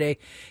said Friday,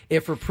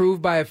 if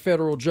approved by a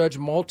federal judge,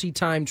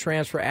 multi-time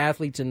transfer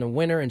athletes in the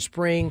winter and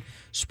spring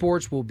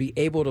sports will be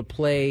able to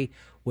play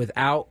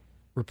without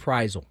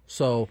reprisal.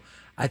 So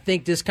I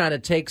think this kind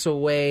of takes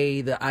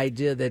away the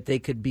idea that they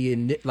could be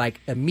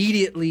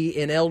immediately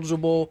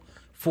ineligible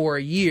for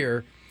a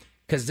year,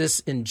 because this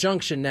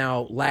injunction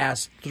now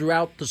lasts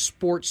throughout the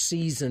sports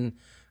season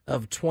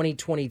of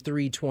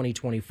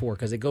 2023-2024,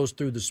 because it goes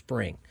through the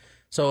spring.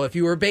 So if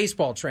you were a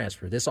baseball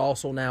transfer, this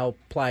also now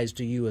applies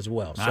to you as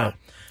well. So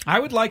I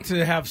would like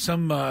to have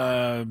some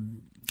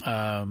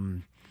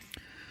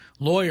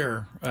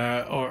lawyer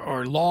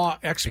or law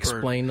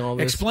expert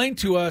explain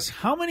to us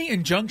how many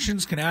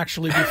injunctions can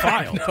actually be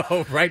filed.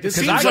 No, right?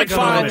 Because I can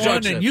file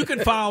one, and you can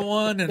file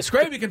one, and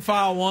Scraby can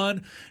file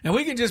one, and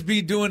we can just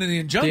be doing an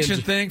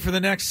injunction thing for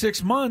the next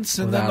 6 months,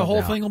 and then the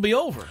whole thing will be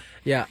over.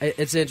 Yeah,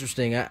 it's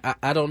interesting.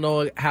 I don't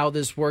know how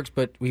this works,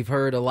 but we've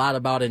heard a lot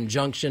about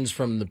injunctions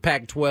from the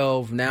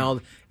Pac-12, now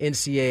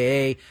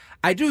NCAA.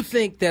 I do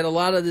think that a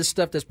lot of this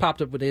stuff that's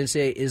popped up with the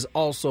NCAA is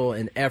also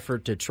an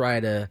effort to try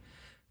to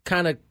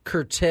kind of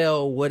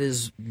curtail what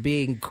is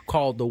being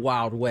called the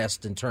Wild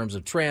West in terms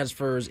of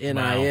transfers, NIL.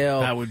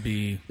 Wow, that would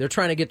be They're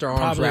trying to get their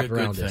arms wrapped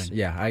around this.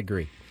 Yeah, I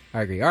agree.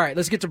 All right,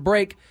 let's get to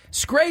break.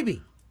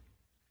 Scraby,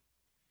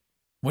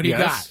 what do you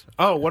got?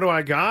 Oh, what do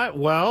I got?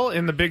 Well,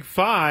 in the Big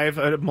Five,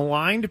 a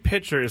maligned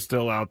pitcher is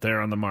still out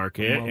there on the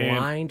market.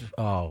 Maligned?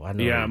 I know.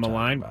 Yeah,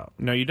 maligned.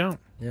 No, you don't.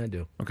 Yeah, I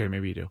do. Okay,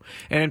 maybe you do.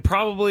 And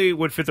probably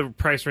would fit the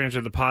price range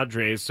of the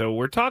Padres. So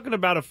we're talking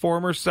about a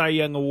former Cy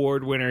Young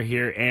Award winner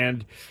here,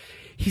 and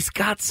he's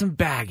got some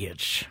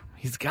baggage.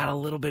 He's got a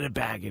little bit of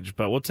baggage,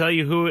 but we'll tell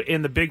you who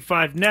in the Big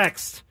Five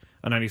next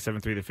on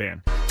 97.3 The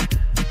Fan.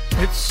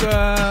 It's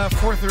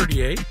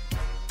 4:38.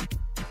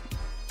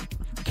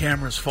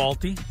 Camera's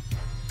faulty.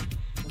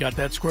 Got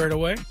that squared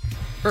away?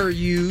 Per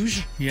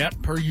usual.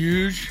 Yep, per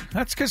usual.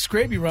 That's because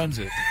Scraby runs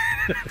it.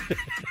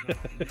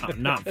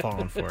 I'm not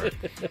falling for it.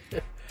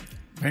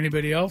 If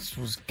anybody else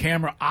was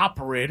camera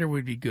operator,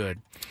 we'd be good.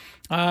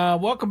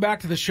 Welcome back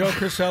to the show,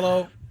 Chris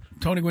Hello,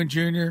 Tony Gwynn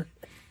Jr.,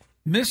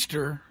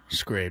 Mr.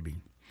 Scraby.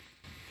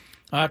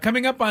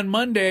 Coming up on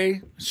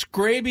Monday,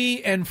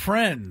 Scraby and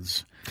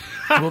Friends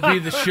will be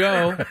the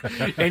show.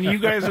 And you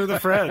guys are the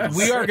friends.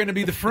 We are going to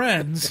be the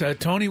friends.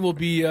 Tony will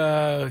be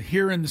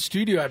here in the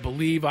studio, I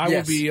believe. I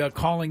will be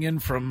calling in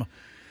from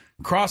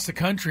across the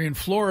country in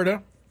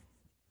Florida.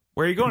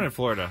 Where are you going in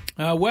Florida?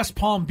 West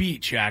Palm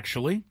Beach,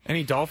 actually.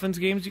 Any Dolphins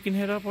games you can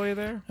hit up while you're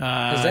there?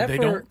 They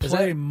don't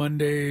play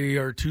Monday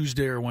or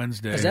Tuesday or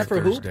Wednesday. Is that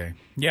for Thursday. Hoop?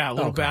 Yeah, a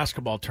little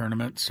basketball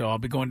tournament. So I'll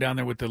be going down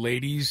there with the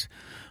ladies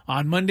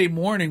on Monday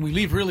morning. We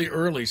leave really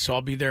early, so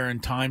I'll be there in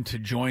time to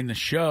join the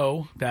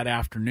show that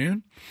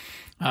afternoon.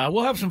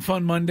 We'll have some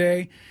fun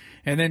Monday.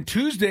 And then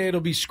Tuesday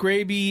it'll be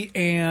Scraby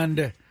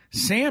and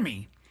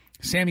Sammy.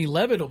 Sammy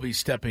Levitt will be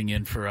stepping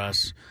in for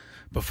us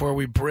before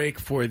we break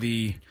for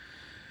the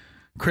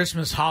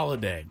Christmas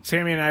holiday.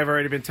 Sammy and I have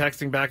already been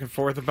texting back and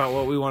forth about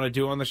what we want to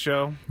do on the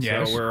show.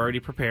 Yes. So we're already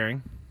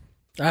preparing.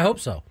 I hope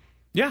so.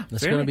 Yeah.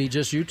 It's going to be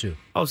just you two.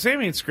 Oh,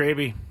 Sammy and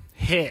Scraby.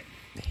 Hit.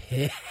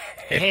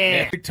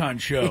 Big time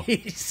show.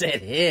 He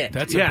said hit.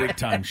 That's a big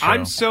time show.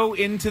 I'm so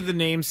into the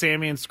name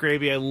Sammy and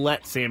Scraby, I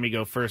let Sammy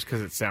go first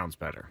because it sounds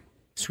better.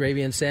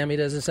 Scraby and Sammy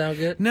doesn't sound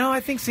good? No,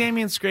 I think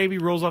Sammy and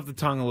Scraby rolls off the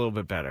tongue a little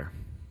bit better.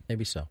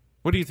 Maybe so.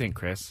 What do you think,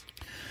 Chris?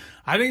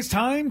 I think it's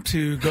time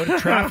to go to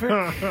traffic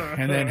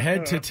and then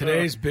head to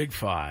today's Big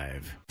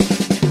Five.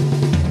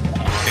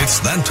 It's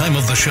that time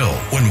of the show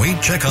when we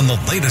check on the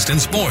latest in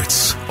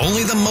sports.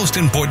 Only the most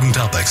important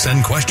topics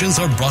and questions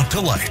are brought to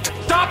light.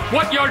 Stop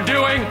what you're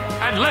doing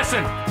and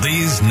listen.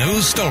 These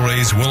news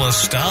stories will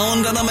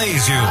astound and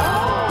amaze you.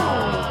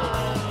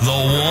 The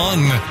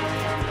one,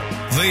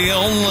 the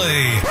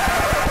only.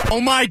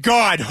 Oh my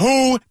God,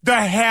 who the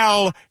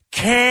hell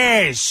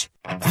cares?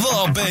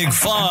 The Big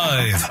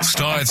Five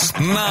starts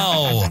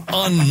now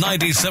on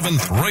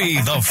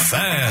 97.3 The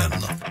Fan.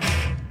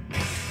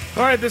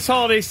 All right, this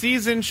holiday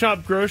season,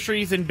 shop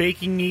groceries and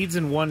baking needs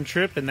in one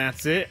trip, and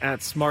that's it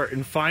at Smart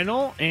and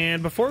Final.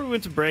 And before we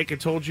went to break, I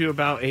told you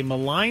about a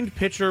maligned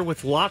pitcher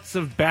with lots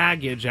of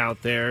baggage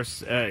out there.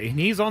 And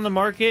he's on the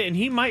market, and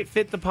he might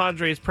fit the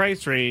Padres'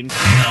 price range.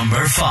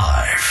 Number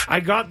 5. I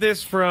got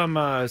this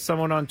from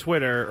someone on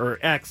Twitter, or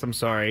X, I'm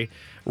sorry.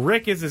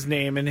 Rick is his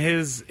name, and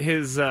his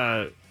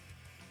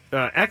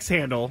X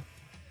handle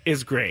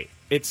is great.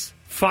 It's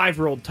 5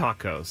 rolled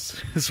tacos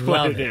is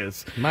what it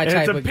is. My and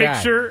type it's a of guy.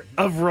 picture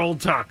of rolled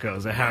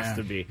tacos. It has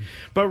to be.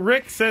 But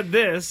Rick said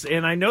this,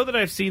 and I know that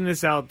I've seen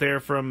this out there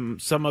from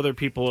some other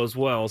people as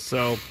well.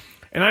 So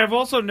And I've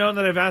also known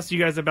that I've asked you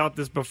guys about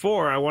this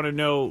before. I want to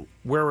know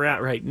where we're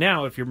at right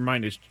now if your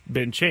mind has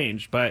been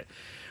changed. But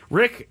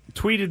Rick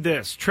tweeted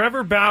this: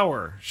 Trevor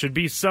Bauer should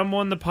be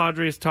someone the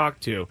Padres talk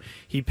to.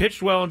 He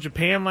pitched well in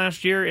Japan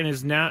last year, and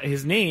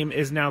his name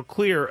is now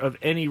clear of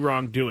any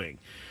wrongdoing.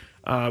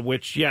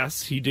 Which,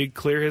 yes, he did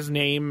clear his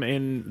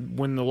name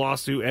when the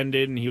lawsuit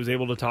ended, and he was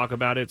able to talk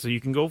about it. So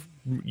you can go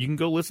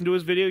listen to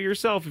his video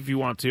yourself if you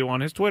want to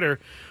on his Twitter.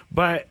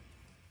 But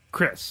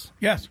Chris,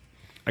 yes.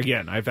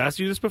 Again, I've asked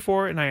you this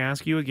before, and I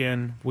ask you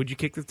again, would you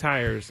kick the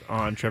tires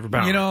on Trevor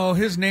Bauer? You know,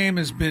 his name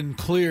has been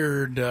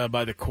cleared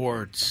by the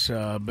courts,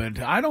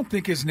 but I don't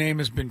think his name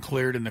has been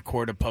cleared in the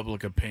court of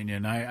public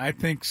opinion. I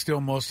think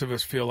still most of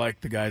us feel like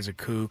the guy's a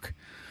kook.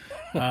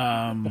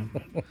 And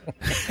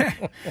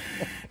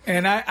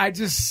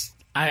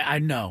I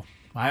know.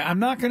 I'm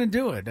not going to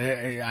do it.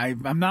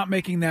 I'm not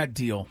making that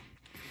deal.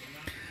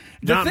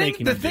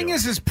 The thing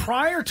is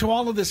prior to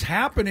all of this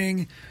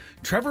happening,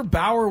 Trevor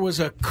Bauer was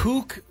a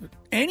kook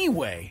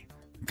anyway.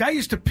 Guy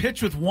used to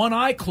pitch with one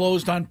eye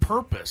closed on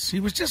purpose.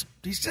 He's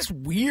just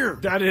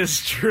weird. That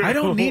is true. I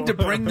don't need to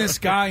bring this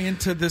guy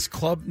into this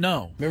club.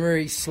 No. Remember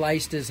he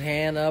sliced his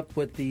hand up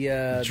with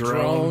the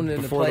drone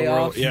in the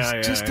playoffs?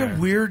 He's just a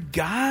weird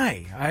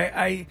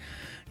guy.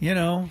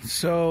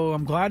 So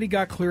I'm glad he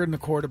got cleared in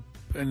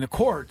the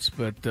courts,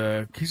 but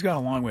he's got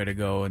a long way to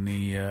go in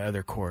the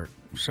other court.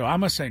 So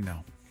I'm going to say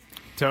no.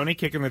 Tony,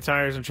 kicking the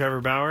tires on Trevor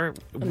Bauer.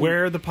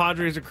 Where the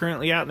Padres are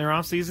currently at in their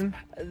offseason?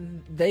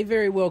 They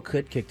very well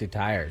could kick the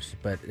tires,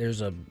 but there's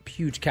a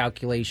huge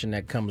calculation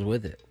that comes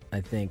with it,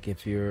 I think,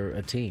 if you're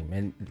a team.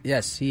 And,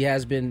 yes, he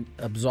has been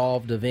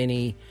absolved of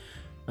any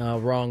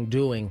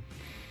wrongdoing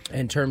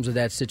in terms of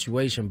that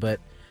situation. But,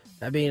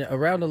 I mean,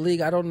 around the league,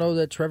 I don't know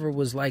that Trevor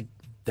was,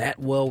 that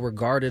well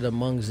regarded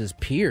amongst his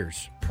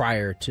peers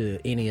prior to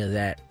any of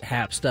that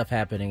stuff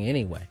happening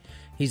anyway.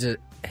 He's a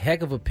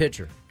heck of a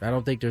pitcher. I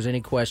don't think there's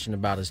any question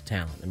about his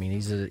talent. I mean,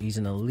 he's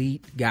an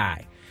elite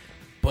guy.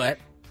 But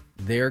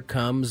there's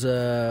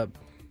some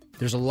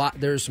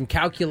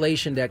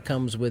calculation that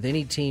comes with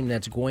any team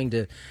that's going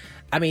to,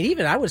 I mean,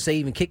 I would say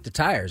even kick the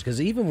tires,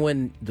 because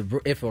even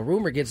if a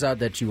rumor gets out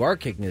that you are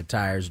kicking the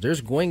tires,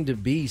 there's going to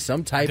be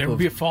some type there will of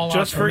be a fallout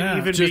just for that.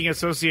 even being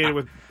associated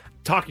with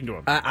talking to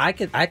him. I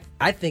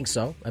think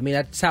so. I mean,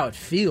 that's how it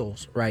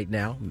feels right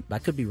now. I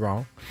could be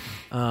wrong,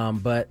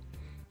 but.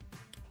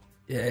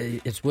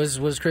 What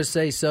does Chris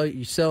say? So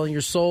you're selling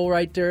your soul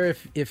right there.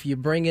 If you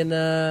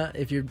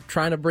if you're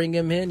trying to bring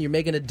him in, you're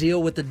making a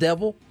deal with the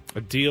devil.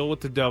 A deal with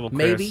the devil,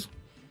 Chris.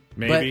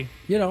 Maybe.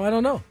 But, I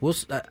don't know.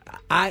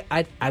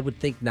 I would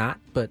think not,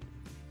 but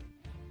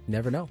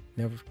never know.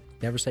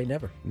 Never say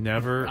never.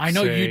 Never. I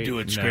know you do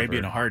it, never. Scraby,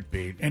 in a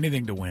heartbeat.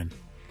 Anything to win.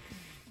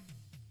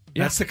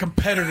 Yeah. That's the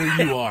competitor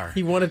you are.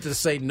 He wanted to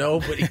say no,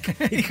 but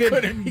he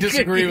couldn't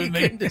disagree with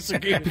me.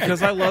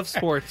 Because I love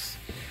sports.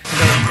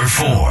 Number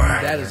 4.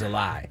 That is a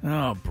lie.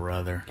 Oh,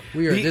 brother.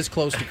 We are this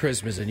close to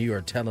Christmas, and you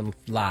are telling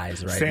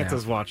lies right now.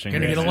 Santa's watching.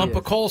 Gonna get a lump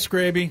of coal,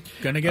 Scraby.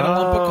 Gonna get a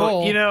lump of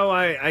coal.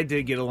 I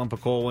did get a lump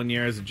of coal one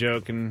year as a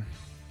joke, and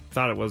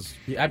thought it was...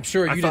 I'm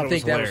sure you didn't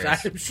think that was...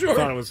 I'm sure.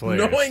 Thought it was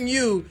hilarious. Knowing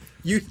you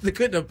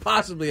couldn't have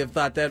possibly have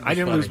thought that was I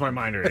didn't funny. lose my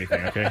mind or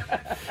anything, okay?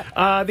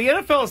 The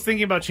NFL is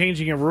thinking about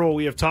changing a rule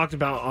we have talked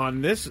about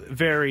on this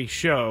very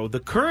show. The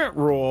current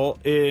rule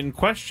in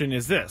question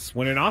is this.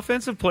 When an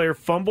offensive player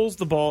fumbles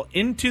the ball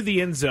into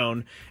the end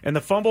zone and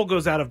the fumble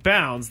goes out of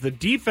bounds, the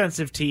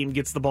defensive team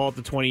gets the ball at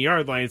the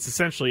 20-yard line. It's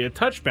essentially a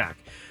touchback.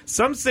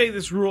 Some say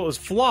this rule is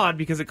flawed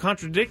because it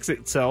contradicts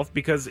itself,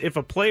 because if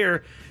a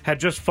player had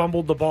just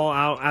fumbled the ball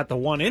out at the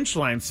 1-inch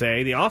line,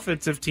 say, the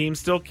offensive team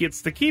still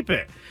gets to keep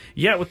it.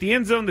 Yet with the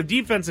end zone, the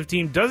defensive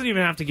team doesn't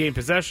even have to gain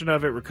possession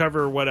of it,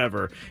 recover, or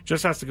whatever.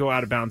 Just has to go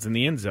out of bounds in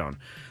the end zone.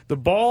 The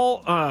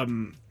ball...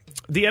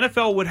 the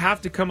NFL would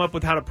have to come up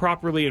with how to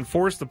properly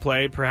enforce the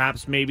play.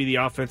 Perhaps maybe the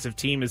offensive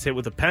team is hit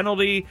with a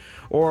penalty,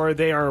 or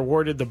they are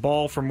awarded the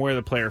ball from where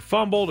the player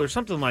fumbled, or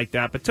something like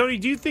that. But, Tony,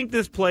 do you think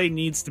this play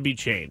needs to be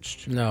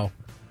changed? No,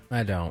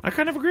 I don't. I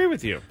kind of agree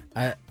with you.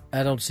 I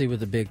don't see what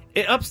the big...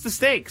 It ups the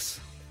stakes.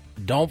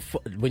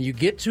 When you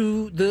get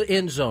to the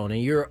end zone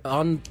and you're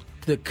on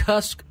the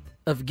cusp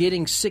of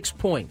getting 6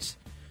 points,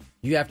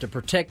 you have to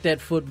protect that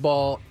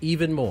football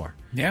even more.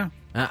 Yeah.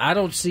 I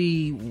don't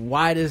see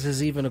why this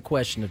is even a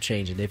question of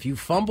changing. If you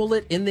fumble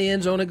it in the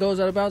end zone, it goes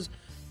out of bounds.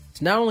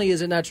 It's not only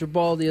is it not your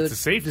ball, it's a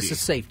safety. It's a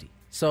safety.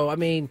 So, I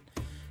mean,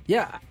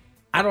 yeah,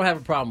 I don't have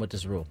a problem with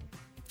this rule.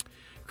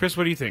 Chris,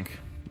 what do you think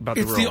about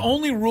the rule? It's the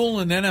only rule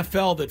in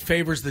NFL that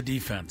favors the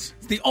defense.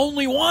 It's the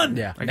only one.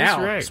 Yeah, I guess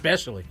you're right.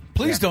 Especially.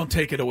 Please don't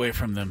take it away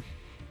from them.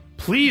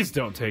 Please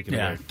don't take it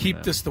away from keep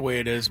them. this the way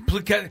it is.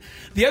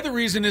 The other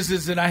reason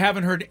is that I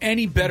haven't heard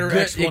any better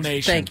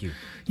explanation. Thank you.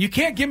 You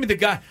can't give me the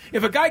guy.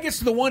 If a guy gets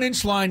to the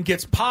 1-inch line,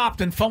 gets popped,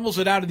 and fumbles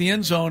it out of the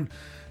end zone,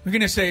 we're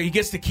going to say he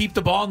gets to keep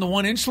the ball on the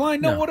 1-inch line?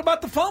 No, what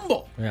about the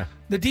fumble? Yeah.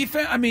 The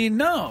defense,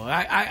 no.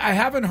 I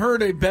haven't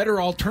heard a better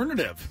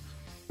alternative.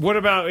 What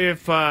about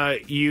if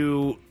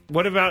you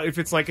What about if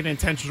it's like an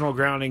intentional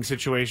grounding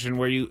situation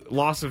where you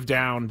loss of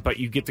down, but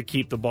you get to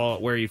keep the ball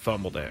at where you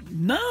fumbled it?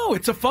 No,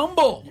 it's a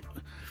fumble.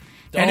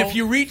 And if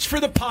you reach for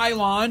the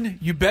pylon,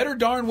 you better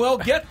darn well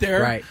get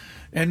there, Right.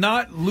 and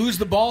not lose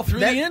the ball through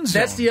the end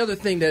zone. That's the other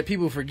thing that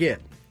people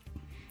forget.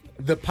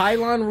 The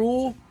pylon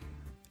rule,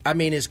 I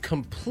mean, is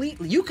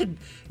completely.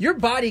 Your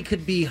body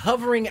could be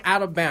hovering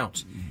out of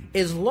bounds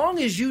as long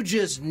as you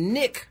just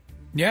nick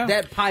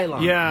that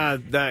pylon. Yeah,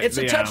 it's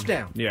a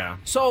touchdown. Yeah.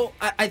 So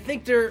I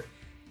think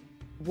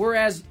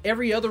whereas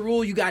every other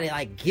rule, you got to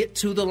like get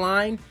to the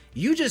line.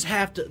 You just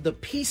have to. The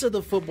piece of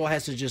the football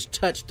has to just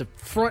touch the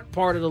front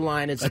part of the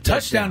line. It's a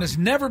touchdown has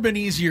never been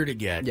easier to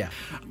get. Yeah.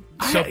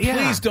 So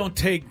please don't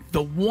take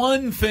the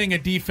one thing a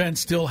defense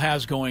still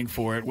has going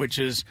for it, which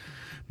is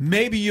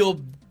maybe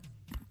you'll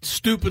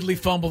stupidly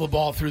fumble the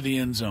ball through the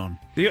end zone.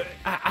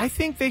 I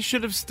think they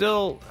should have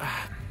still.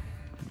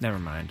 Never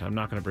mind. I'm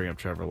not going to bring up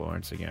Trevor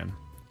Lawrence again.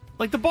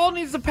 Like, the ball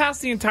needs to pass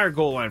the entire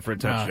goal line for a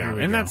touchdown,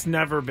 and that's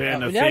never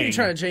been a thing. Now you're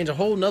trying to change a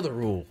whole nother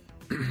rule.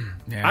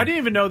 Yeah. I didn't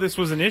even know this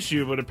was an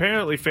issue, but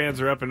apparently fans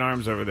are up in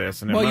arms over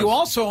this. And you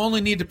also only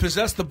need to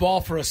possess the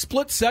ball for a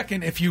split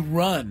second if you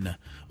run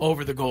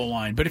over the goal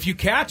line. But if you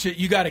catch it,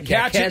 you got to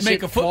catch it,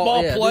 make a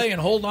football play,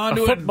 and hold on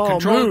to it and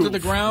control it to the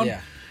ground.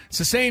 Yeah. It's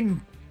the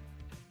same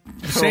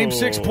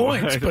 6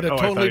 points, but a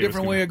totally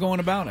different way of going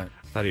about it.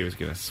 I thought he was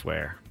going to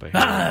swear. But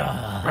He's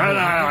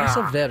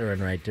a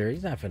veteran right there.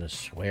 He's not going to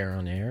swear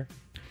on air.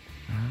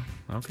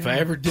 Okay. If I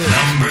ever did,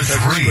 Number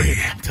 3.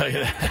 I'll tell you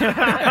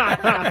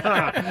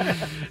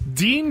that.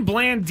 Dean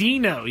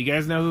Blandino. You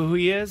guys know who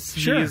he is?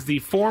 Sure. He is the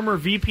former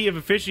VP of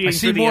officiating I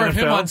see for the more NFL. of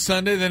him on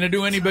Sunday than I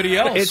do anybody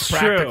else, It's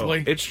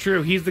practically. true. It's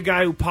true. He's the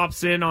guy who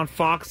pops in on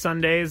Fox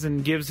Sundays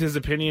and gives his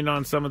opinion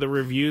on some of the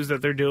reviews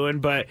that they're doing.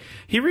 But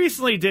he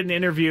recently did an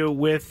interview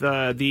with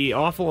the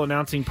Awful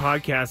Announcing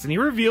podcast, and he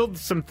revealed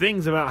some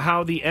things about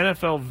how the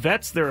NFL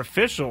vets their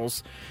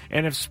officials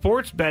and if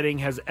sports betting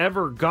has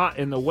ever got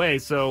in the way.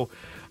 So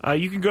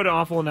you can go to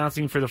Awful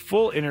Announcing for the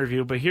full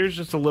interview, but here's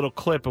just a little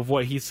clip of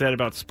what he said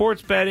about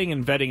sports betting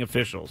and vetting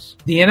officials.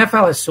 The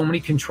NFL has so many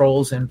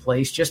controls in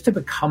place just to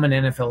become an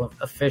NFL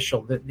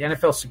official. The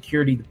NFL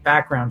security, the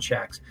background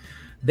checks,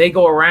 they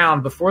go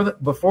around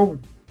before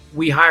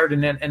we hired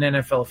an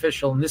NFL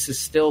official, and this is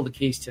still the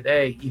case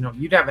today.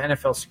 You'd have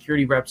NFL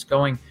security reps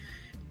going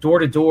door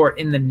to door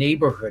in the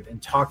neighborhood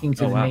and talking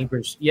to the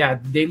neighbors. Yeah,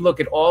 they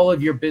look at all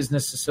of your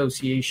business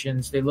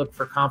associations. They look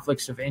for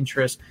conflicts of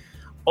interest.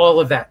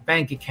 All of that,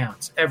 bank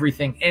accounts,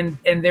 everything, and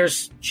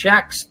there's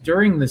checks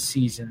during the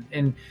season,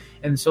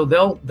 and so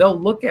they'll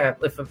look at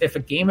if a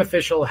game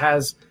official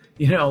has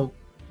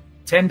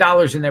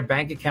 $10 in their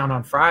bank account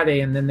on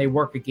Friday, and then they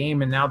work a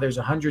game and now there's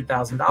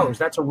 $100,000.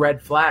 That's a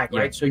red flag,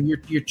 right? So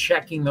you're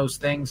checking those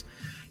things,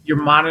 you're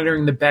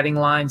monitoring the betting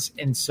lines,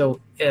 and so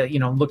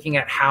looking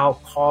at how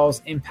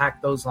calls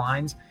impact those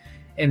lines,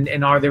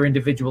 and are there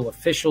individual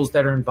officials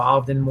that are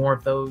involved in more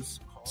of those.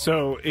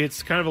 So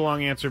it's kind of a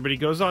long answer, but he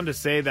goes on to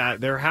say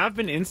that there have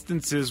been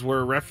instances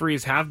where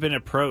referees have been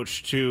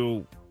approached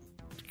to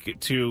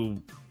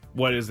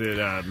what is it?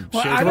 I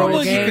don't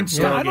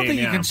think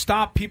you can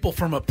stop people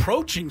from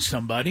approaching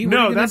somebody.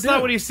 No, that's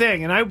not what he's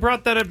saying. And I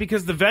brought that up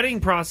because the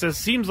vetting process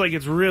seems like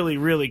it's really,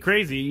 really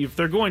crazy. If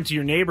they're going to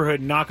your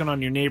neighborhood, knocking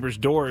on your neighbor's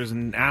doors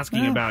and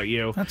asking about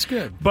you. That's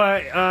good.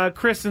 But,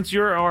 Chris, since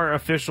you're our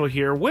official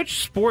here,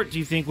 which sport do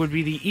you think would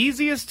be the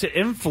easiest to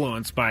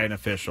influence by an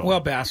official?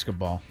 Well,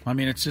 basketball. I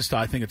mean, I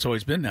think it's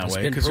always been that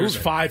way because there's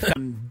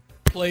 5,000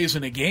 plays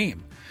in a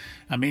game.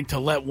 I mean, to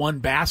let one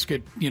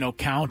basket,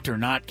 count or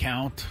not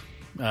count.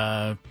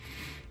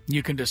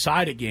 You can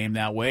decide a game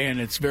that way, and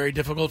it's very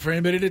difficult for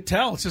anybody to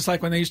tell. It's just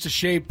like when they used to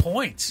shave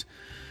points.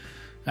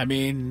 I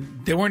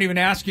mean, they weren't even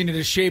asking you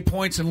to shave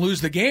points and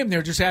lose the game. They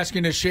were just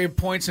asking you to shave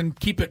points and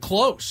keep it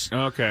close.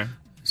 Okay.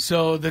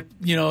 So that,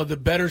 the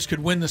bettors could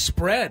win the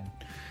spread.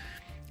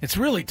 It's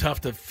really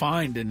tough to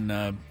find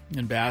in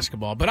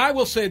basketball. But I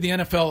will say the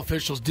NFL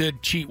officials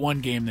did cheat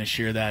one game this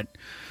year, that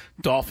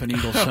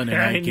Dolphin-Eagles Sunday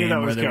night game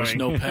where there was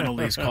no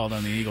penalties called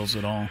on the Eagles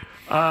at all.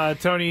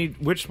 Tony,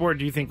 which sport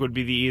do you think would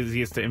be the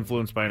easiest to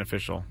influence by an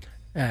official?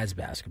 It's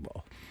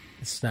basketball.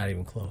 It's not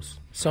even close.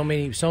 So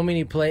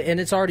many play, and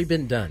it's already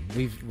been done.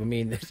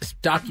 It's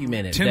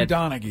documented. Tim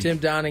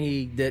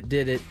Donaghy that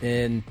did it,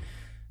 and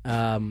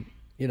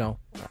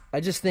I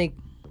just think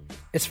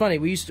it's funny.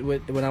 We used to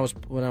when I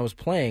was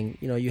playing.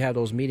 You have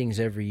those meetings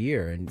every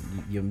year, and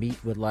you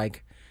meet with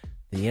like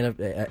the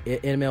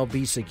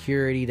MLB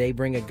security. They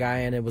bring a guy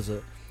in. It was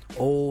a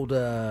old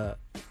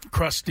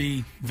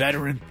crusty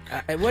veteran.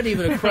 It wasn't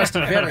even a crusty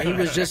veteran. He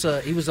was just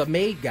he was a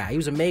made guy. He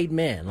was a made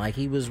man. Like,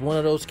 he was one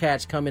of those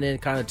cats coming in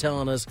kind of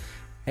telling us,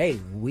 hey,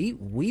 we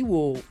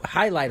will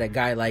highlight a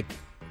guy like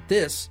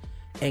this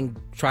and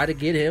try to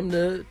get him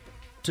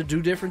to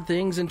do different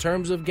things in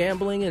terms of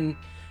gambling and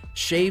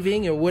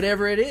shaving or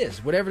whatever it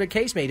is, whatever the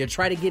case may be, to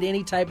try to get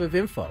any type of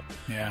info.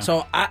 Yeah.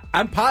 So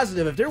I'm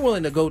positive if they're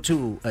willing to go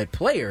to a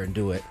player and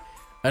do it,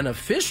 an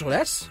official,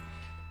 that's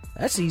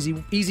That's easy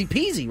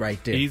peasy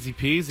right there. Easy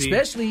peasy.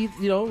 Especially,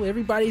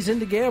 everybody's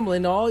into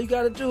gambling. All you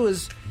got to do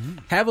is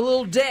have a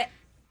little debt.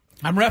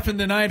 I'm reffing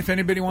tonight if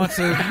anybody wants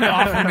to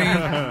offer me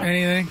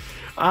anything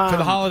for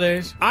the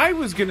holidays. I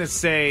was going to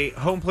say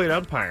home plate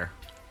umpire.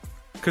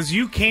 Because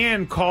you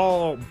can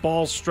call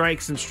balls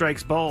strikes and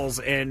strikes balls,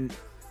 and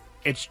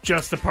it's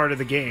just a part of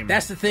the game.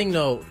 That's the thing,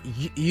 though.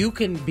 You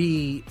can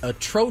be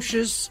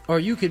atrocious or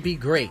you could be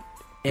great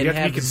and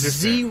have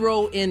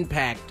zero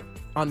impact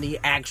on the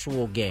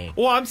actual game.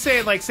 Well, I'm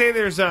saying, say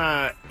there's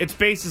it's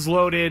bases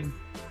loaded,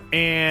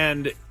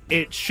 and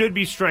it should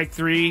be strike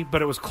 3,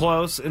 but it was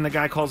close, and the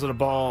guy calls it a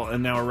ball,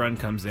 and now a run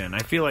comes in. I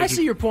feel like I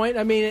see your point.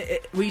 I mean,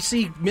 we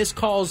see missed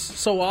calls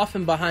so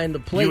often behind the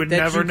plate. You would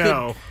never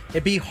know.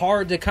 It'd be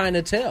hard to kind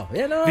of tell.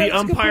 The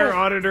umpire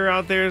auditor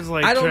out there is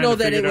like. I don't know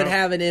that it would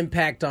have an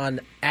impact on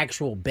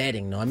actual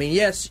betting, though. I mean,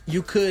 yes,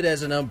 you could,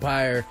 as an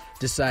umpire,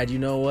 decide. You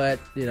know what?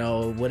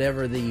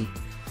 Whatever the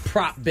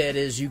prop bet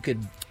is, you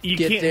could.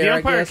 The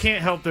umpire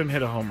can't help them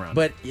hit a home run.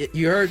 But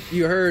you heard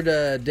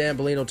Dan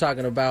Bellino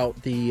talking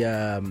about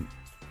the.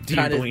 Dean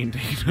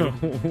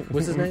Blandino.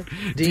 What's his name?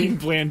 Dean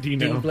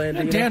Blandino.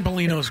 Yeah, Dan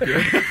Bellino's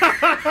good.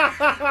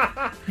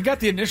 He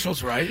got the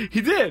initials right. He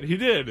did.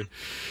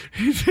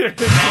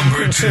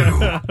 Number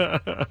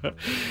 2.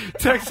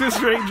 Texas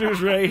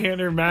Rangers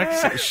right-hander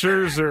Max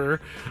Scherzer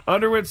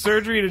underwent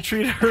surgery to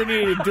treat a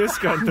herniated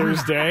disc on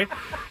Thursday,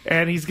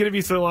 and he's going to be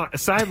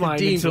sidelined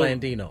Dean until...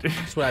 Blandino.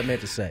 That's what I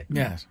meant to say.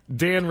 Yes.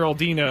 Dan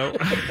Roldino.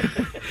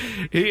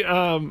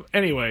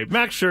 Anyway,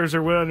 Max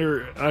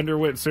Scherzer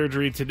underwent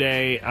surgery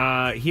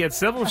today. He had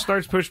several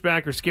starts pushed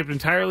back or skipped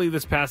entirely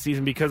this past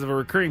season because of a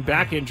recurring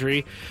back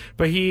injury,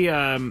 but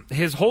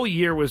his whole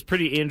year was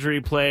pretty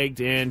injury-plagued,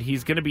 and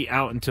he's going to be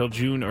out until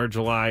June or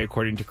July,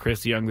 according to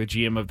Chris Young, the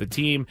GM of the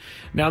team.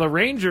 Now, the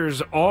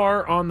Rangers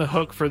are on the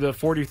hook for the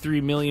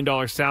 $43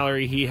 million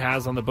salary he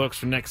has on the books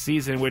for next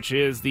season, which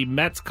is the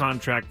Mets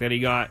contract that he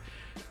got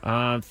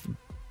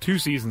 2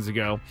 seasons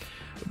ago.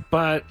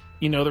 But,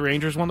 the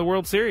Rangers won the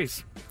World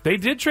Series. They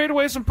did trade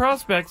away some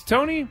prospects.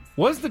 Tony,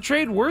 was the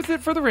trade worth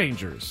it for the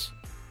Rangers?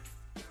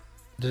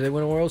 Did they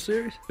win a World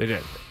Series? They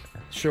did.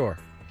 Sure.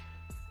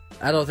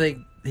 I don't think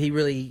he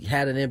really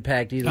had an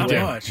impact either way.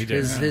 Not much. He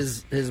did.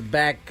 His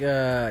back, he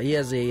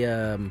has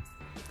a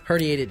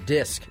herniated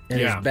disc in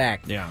his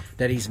back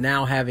that he's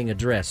now having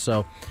addressed.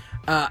 So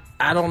I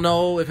don't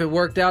know if it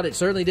worked out. It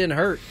certainly didn't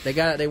hurt.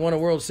 They won a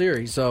World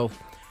Series, so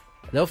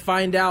they'll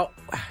find out,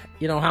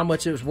 how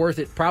much it was worth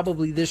it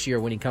probably this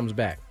year when he comes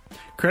back.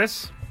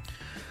 Chris?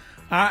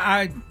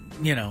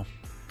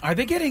 Are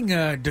they getting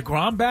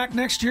DeGrom back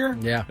next year?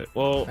 Yeah.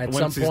 Well, at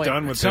once some he's point.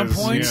 done with At some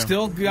point, yeah.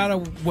 still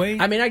gotta wait.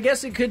 I mean, I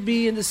guess it could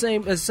be in the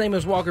same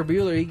as Walker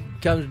Buehler.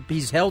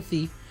 He's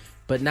healthy,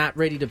 but not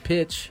ready to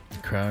pitch.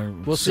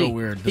 We'll see.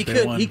 Weird. He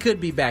could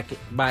be back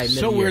by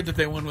mid-year. So weird that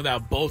they won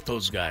without both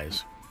those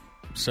guys.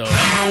 So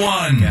Number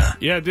 1.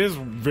 Yeah, it is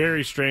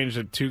very strange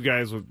that two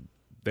guys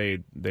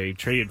they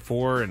traded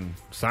for and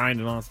signed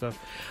and all that stuff.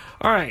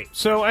 All right,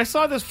 so I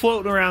saw this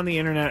floating around the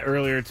internet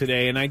earlier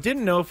today, and I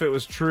didn't know if it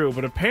was true,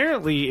 but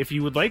apparently if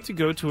you would like to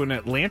go to an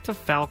Atlanta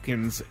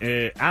Falcons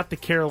at the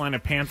Carolina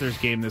Panthers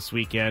game this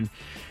weekend,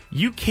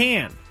 you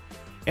can.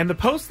 And the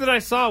post that I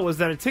saw was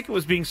that a ticket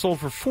was being sold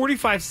for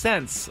 45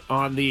 cents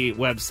on the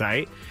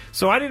website.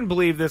 So I didn't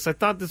believe this. I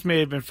thought this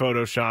may have been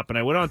Photoshop, and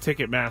I went on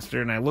Ticketmaster,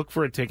 and I looked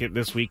for a ticket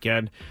this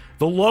weekend.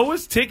 The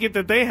lowest ticket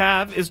that they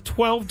have is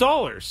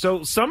 $12.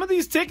 So some of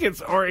these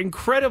tickets are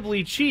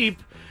incredibly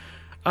cheap.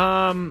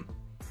 I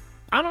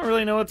don't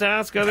really know what to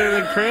ask other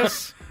than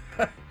Chris.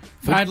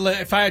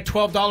 If I had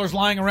 $12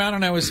 lying around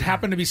and I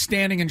happened to be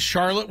standing in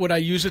Charlotte, would I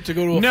use it to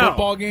go to a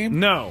football game?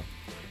 No.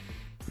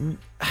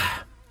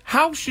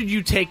 How should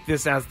you take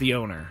this as the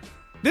owner?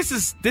 This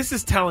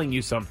is telling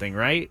you something,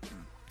 right?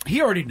 He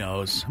already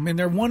knows. I mean,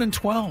 they're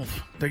 1-12.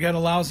 They got a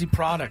lousy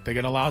product. They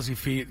got a lousy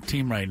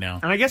team right now.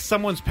 And I guess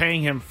someone's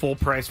paying him full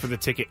price for the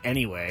ticket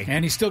anyway.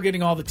 And he's still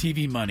getting all the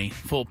TV money,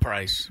 full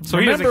price. So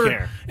remember, he doesn't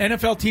care.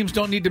 NFL teams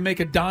don't need to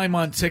make a dime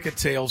on ticket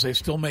sales. They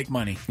still make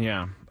money.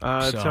 Yeah.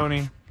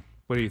 Tony,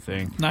 what do you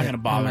think? Not going to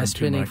bother Am I him too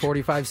spending much.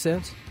 45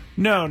 cents?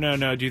 No.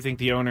 Do you think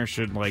the owner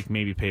should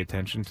maybe pay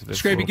attention to this?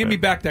 Scrappy, give me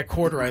back that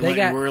quarter I lent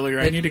you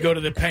earlier. I need to go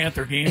to the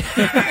Panther game.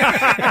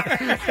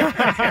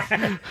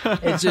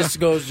 It just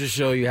goes to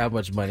show you how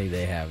much money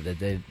they have. That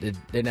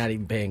they're not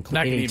even paying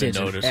any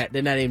attention.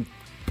 They're not even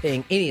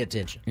paying any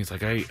attention. He's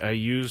like, I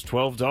used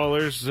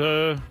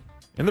 $12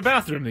 in the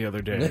bathroom the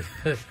other day.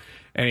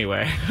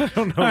 Anyway, I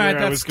don't know where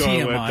I was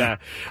going with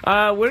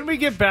that. When we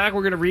get back,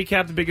 we're going to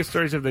recap the biggest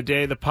stories of the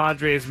day. The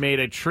Padres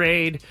made a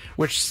trade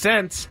which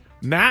sent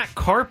Matt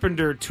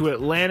Carpenter to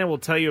Atlanta. We'll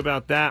tell you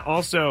about that.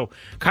 Also,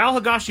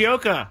 Kyle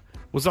Higashioka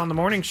was on the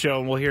morning show,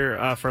 and we'll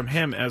hear from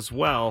him as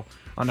well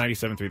on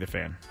 97.3 The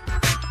Fan.